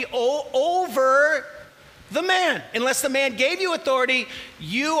authority over the man. Unless the man gave you authority,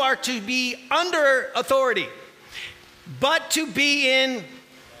 you are to be under authority. But to be in...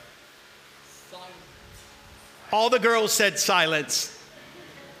 All the girls said silence.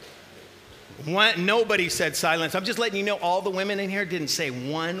 Nobody said silence. I'm just letting you know all the women in here didn't say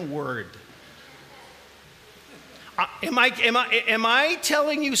one word. Am I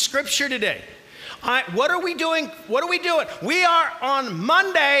telling you scripture today? What are we doing? We are on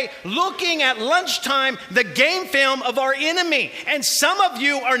Monday looking at lunchtime the game film of our enemy. And some of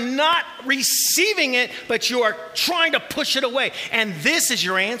you are not receiving it, but you are trying to push it away. And this is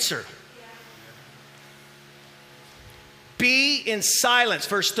your answer. Be in silence.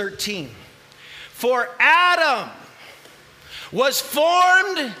 Verse 13. For Adam was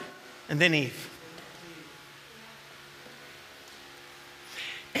formed, and then Eve.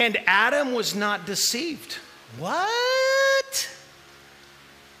 And Adam was not deceived. What?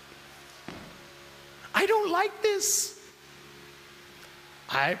 I don't like this.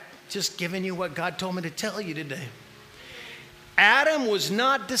 I've just given you what God told me to tell you today. Adam was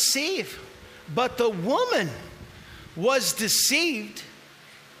not deceived, but the woman was deceived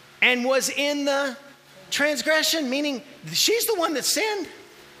and was in the transgression, meaning she's the one that sinned.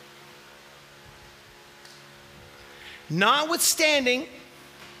 Notwithstanding,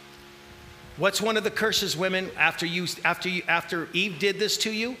 what's one of the curses, women, after Eve did this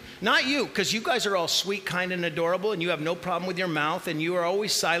to you? Not you, because you guys are all sweet, kind, and adorable, and you have no problem with your mouth, and you are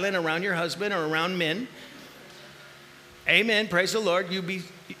always silent around your husband or around men. Amen. Praise the Lord.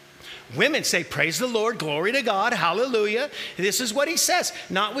 Women say, praise the Lord, glory to God, hallelujah. This is what he says.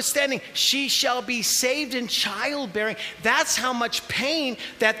 Notwithstanding, she shall be saved in childbearing. That's how much pain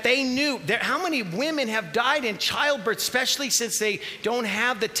that they knew. How many women have died in childbirth, especially since they don't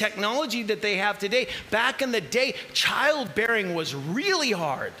have the technology that they have today. Back in the day, childbearing was really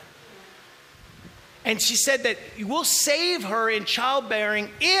hard. And she said that we'll save her in childbearing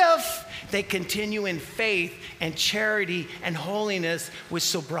if they continue in faith and charity and holiness with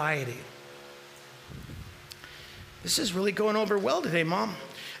sobriety. This is really going over well today, Mom.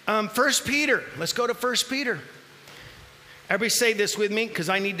 1 Peter. Let's go to 1 Peter. Everybody say this with me, because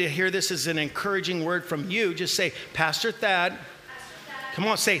I need to hear this as an encouraging word from you. Just say, Pastor Thad. Come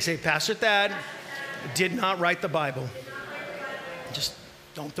on, say, Pastor Thad did not write the Bible. Just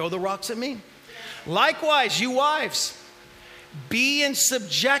don't throw the rocks at me. Likewise, you wives, be in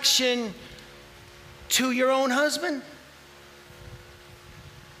subjection to your own husband.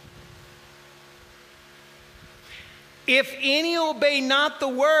 If any obey not the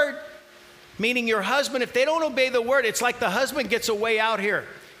word, meaning your husband, if they don't obey the word, it's like the husband gets a way out here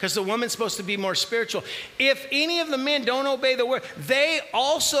because the woman's supposed to be more spiritual. If any of the men don't obey the word, they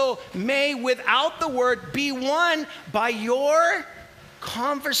also may without the word be won by your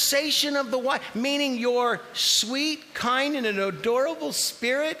conversation of the wife, meaning your sweet, kind, and an adorable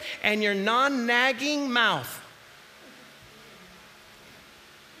spirit and your non-nagging mouth.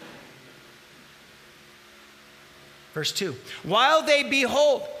 Verse 2, while they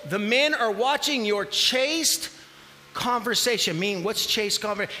behold, the men are watching your chaste conversation. Meaning, what's chaste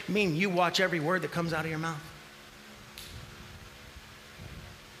conversation? Meaning you watch every word that comes out of your mouth.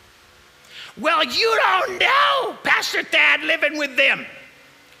 Well, you don't know, Pastor Thad, living with them.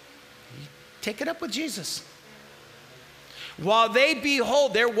 Take it up with Jesus. While they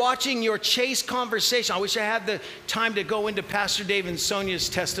behold, they're watching your chaste conversation. I wish I had the time to go into Pastor Dave and Sonia's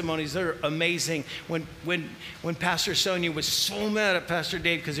testimonies. They're amazing. When Pastor Sonia was so mad at Pastor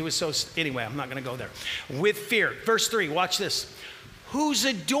Dave because he was so... Anyway, I'm not going to go there. With fear. Verse 3, watch this. Who's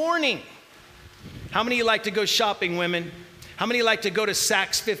adorning? How many of you like to go shopping, women? How many like to go to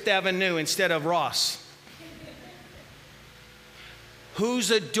Saks Fifth Avenue instead of Ross? Who's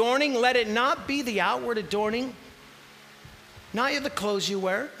adorning? Let it not be the outward adorning. Not the clothes you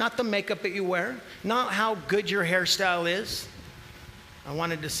wear, not the makeup that you wear, not how good your hairstyle is. I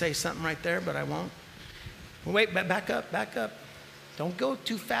wanted to say something right there, but I won't. Wait, back up. Don't go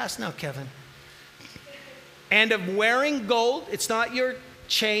too fast now, Kevin. And of wearing gold, it's not your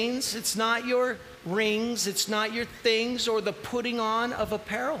chains, it's not your rings, it's not your things, or the putting on of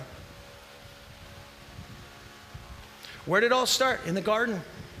apparel. Where did it all start? In the garden.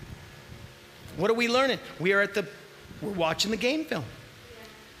 What are we learning? We're watching the game film.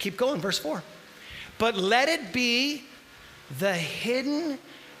 Keep going, verse 4. But let it be the hidden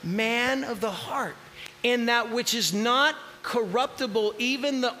man of the heart, in that which is not corruptible,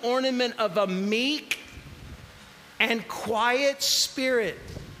 even the ornament of a meek and quiet spirit.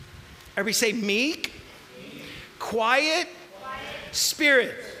 Everybody say meek, quiet,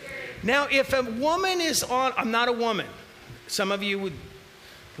 spirit. Now, if a woman is on, I'm not a woman. Some of you would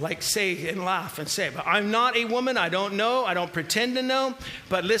like say and laugh and say, but I'm not a woman. I don't know. I don't pretend to know.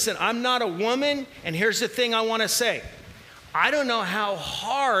 But listen, I'm not a woman. And here's the thing I want to say. I don't know how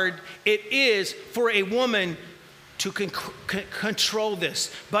hard it is for a woman to control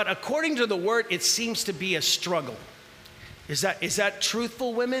this. But according to the word, it seems to be a struggle. Is that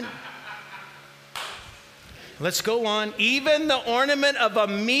truthful, women? Let's go on. Even the ornament of a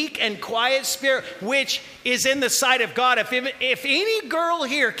meek and quiet spirit, which is in the sight of God. If any girl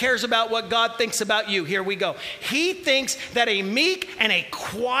here cares about what God thinks about you, here we go. He thinks that a meek and a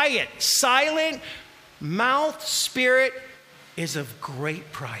quiet, silent mouth spirit is of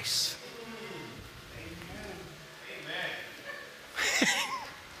great price. Amen.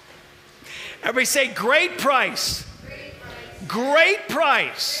 Everybody say great price. Great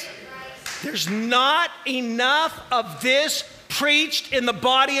price. There's not enough of this preached in the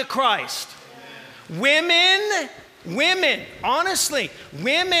body of Christ. Women, honestly,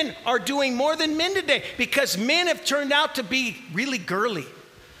 women are doing more than men today because men have turned out to be really girly.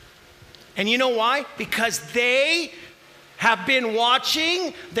 And you know why? Because they have been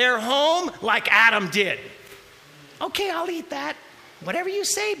watching their home like Adam did. Okay, I'll eat that. Whatever you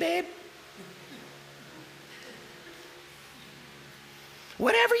say, babe.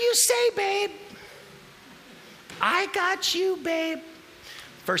 Whatever you say, babe. I got you, babe.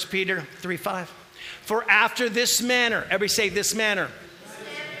 1 Peter 3:5. For after this manner, everybody say this manner.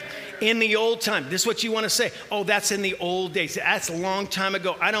 In the old time. This is what you want to say. Oh, that's in the old days. That's a long time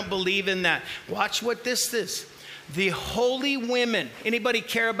ago. I don't believe in that. Watch what this is. The holy women. Anybody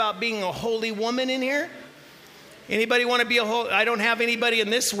care about being a holy woman in here? Anybody want to be a holy? I don't have anybody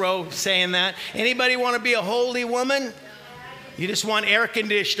in this row saying that. Anybody want to be a holy woman? You just want air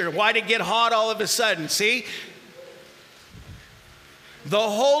conditioner. Why'd it get hot all of a sudden? See? The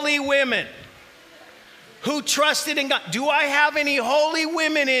holy women who trusted in God. Do I have any holy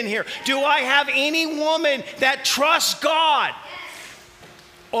women in here? Do I have any woman that trusts God?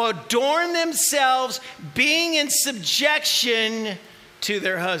 Adorn themselves, being in subjection to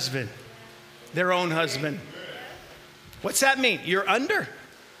their husband, their own husband. What's that mean? You're under.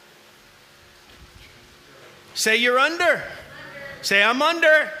 Say you're under. Say, I'm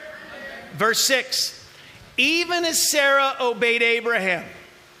under. Verse 6. Even as Sarah obeyed Abraham.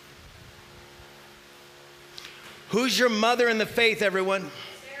 Who's your mother in the faith, everyone?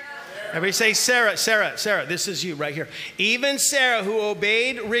 Sarah. Everybody say Sarah, Sarah, Sarah. This is you right here. Even Sarah, who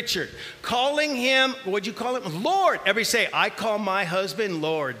obeyed Richard, calling him, what'd you call him? Lord. Everybody say, I call my husband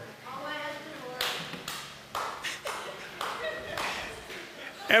Lord. Call my husband Lord.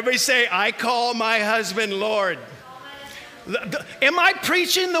 Everybody say, I call my husband Lord. Am I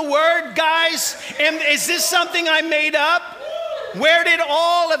preaching the word, guys? Is this something I made up? Where did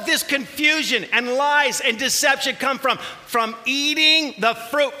all of this confusion and lies and deception come from? From eating the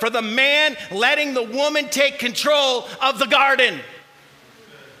fruit, for the man letting the woman take control of the garden.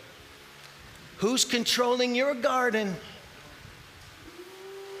 Who's controlling your garden?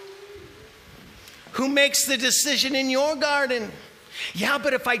 Who makes the decision in your garden? Yeah,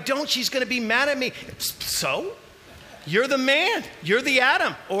 but if I don't, she's going to be mad at me. So? You're the man, you're the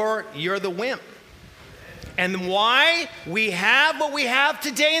Adam, or you're the wimp. And why we have what we have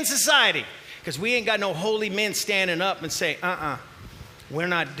today in society, because we ain't got no holy men standing up and say, we're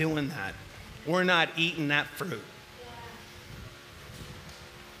not doing that. We're not eating that fruit.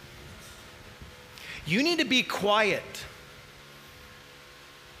 You need to be quiet.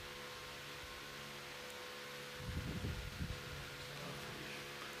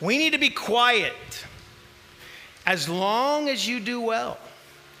 We need to be quiet. As long as you do well,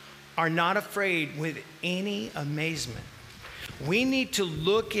 are not afraid with any amazement. We need to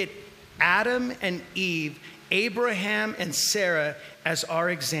look at Adam and Eve, Abraham and Sarah as our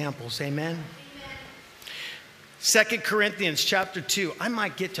examples. Amen? 2 Corinthians chapter 2. I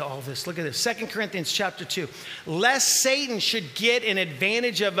might get to all this. Look at this. 2 Corinthians chapter 2. Lest Satan should get an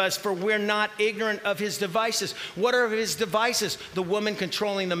advantage of us, for we're not ignorant of his devices. What are his devices? The woman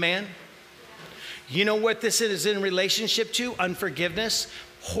controlling the man. You know what this is in relationship to? Unforgiveness,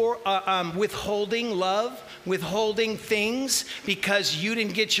 withholding love, withholding things because you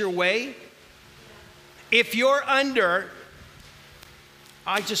didn't get your way. If you're under,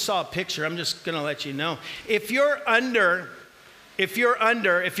 I just saw a picture. I'm just going to let you know. If you're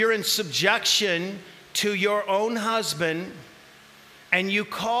in subjection to your own husband and you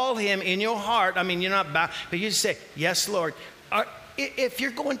call him in your heart, I mean, you're not bound, but you just say, yes, Lord. If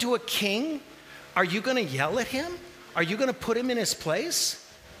you're going to a king, are you going to yell at him? Are you going to put him in his place?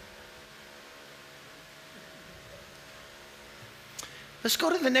 Let's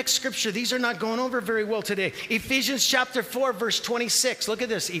go to the next scripture. These are not going over very well today. Ephesians chapter 4, verse 26. Look at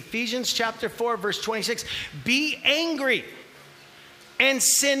this. Ephesians chapter 4, verse 26. Be angry and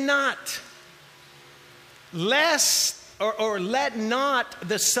sin not, lest or let not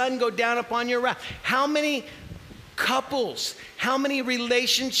the sun go down upon your wrath. How many couples, how many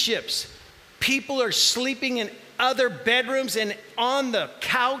relationships, people are sleeping in other bedrooms and on the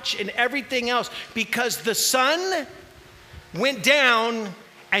couch and everything else because the sun went down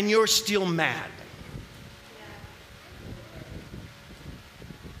and you're still mad.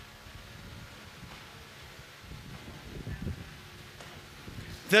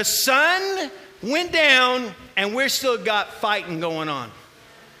 The sun went down and we're still got fighting going on.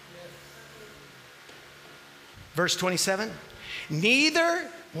 Verse 27. Neither,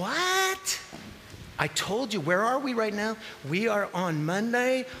 what? I told you, where are we right now? We are on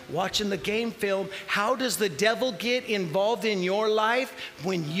Monday watching the game film. How does the devil get involved in your life?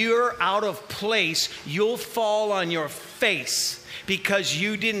 When you're out of place, you'll fall on your face because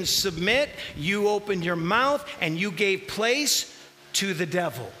you didn't submit, you opened your mouth, and you gave place to the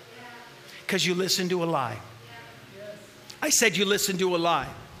devil because you listened to a lie. I said you listened to a lie.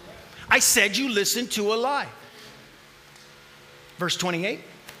 I said you listened to a lie. Verse 28.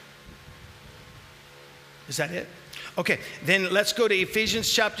 Is that it? Okay, then let's go to Ephesians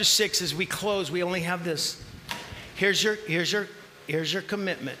chapter 6 as we close. We only have this. Here's your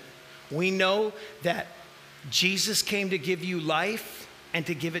commitment. We know that Jesus came to give you life and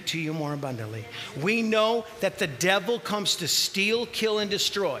to give it to you more abundantly. We know that the devil comes to steal, kill, and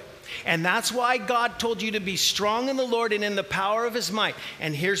destroy. And that's why God told you to be strong in the Lord and in the power of his might.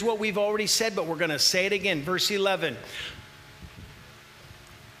 And here's what we've already said, but we're going to say it again. Verse 11.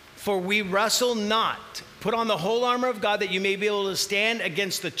 For we wrestle not. Put on the whole armor of God that you may be able to stand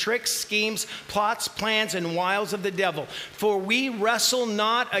against the tricks, schemes, plots, plans, and wiles of the devil. For we wrestle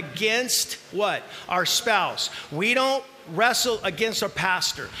not against what? Our spouse. We don't wrestle against our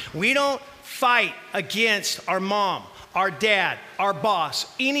pastor. We don't fight against our mom, our dad, our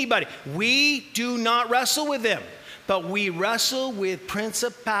boss, anybody. We do not wrestle with them. But we wrestle with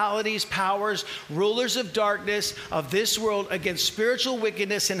principalities, powers, rulers of darkness of this world against spiritual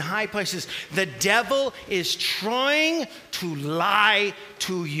wickedness in high places. The devil is trying to lie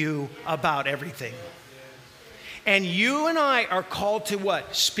to you about everything. And you and I are called to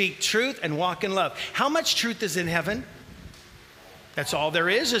what? Speak truth and walk in love. How much truth is in heaven? That's all there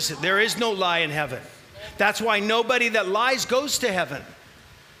is. There is no lie in heaven. That's why nobody that lies goes to heaven.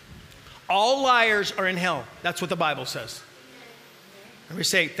 All liars are in hell. That's what the Bible says. And we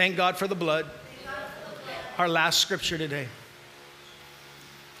say, thank God for the blood. Our last scripture today.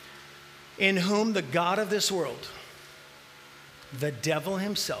 In whom the God of this world, the devil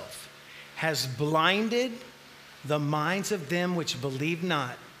himself, has blinded the minds of them which believe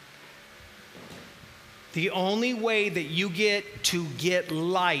not. The only way that you get to get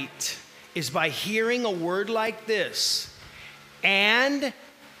light is by hearing a word like this and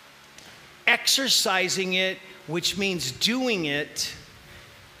exercising it, which means doing it.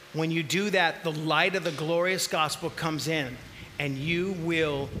 When you do that, the light of the glorious gospel comes in and you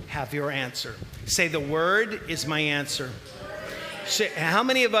will have your answer. Say, the word is my answer. Say, how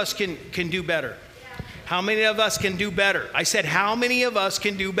many of us can do better? How many of us can do better? I said, how many of us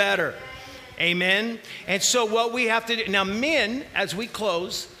can do better? Amen. And so what we have to do now, men, as we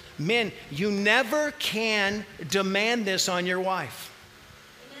close, men, you never can demand this on your wife.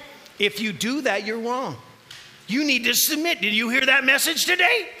 If you do that, you're wrong. You need to submit. Did you hear that message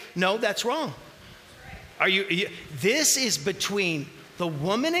today? No, that's wrong. This is between the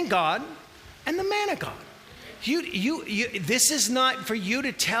woman and God and the man of God. This is not for you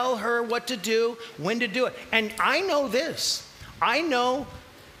to tell her what to do, when to do it. And I know this. I know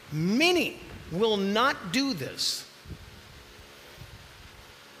many will not do this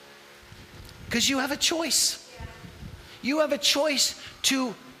because you have a choice. You have a choice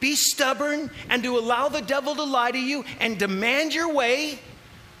to be stubborn and to allow the devil to lie to you and demand your way,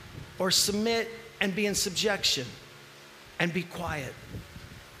 or submit and be in subjection and be quiet.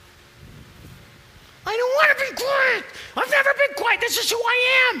 I don't want to be quiet. I've never been quiet. This is who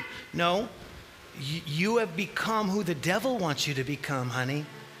I am. No, you have become who the devil wants you to become, honey.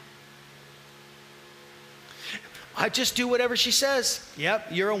 I just do whatever she says. Yep,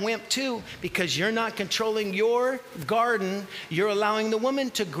 you're a wimp too, because you're not controlling your garden. You're allowing the woman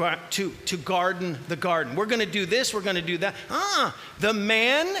to garden the garden. We're going to do this. We're going to do that. The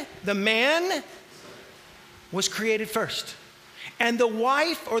man was created first. And the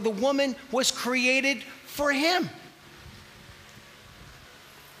wife or the woman was created for him.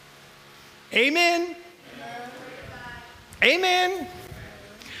 Amen. Amen.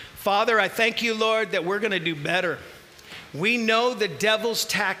 Father, I thank you, Lord, that we're going to do better. We know the devil's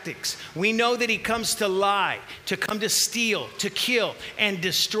tactics. We know that he comes to lie, to come to steal, to kill, and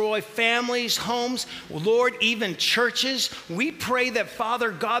destroy families, homes, Lord, even churches. We pray that, Father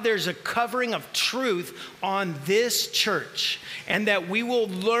God, there's a covering of truth on this church, and that we will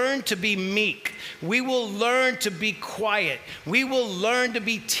learn to be meek. We will learn to be quiet. We will learn to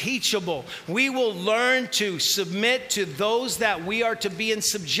be teachable. We will learn to submit to those that we are to be in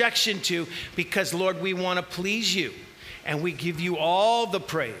subjection to, because, Lord, we want to please you. And we give you all the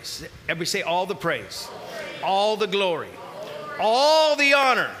praise. Everybody say all the praise. All the glory. All the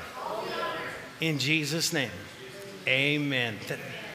honor. In Jesus' name. Amen.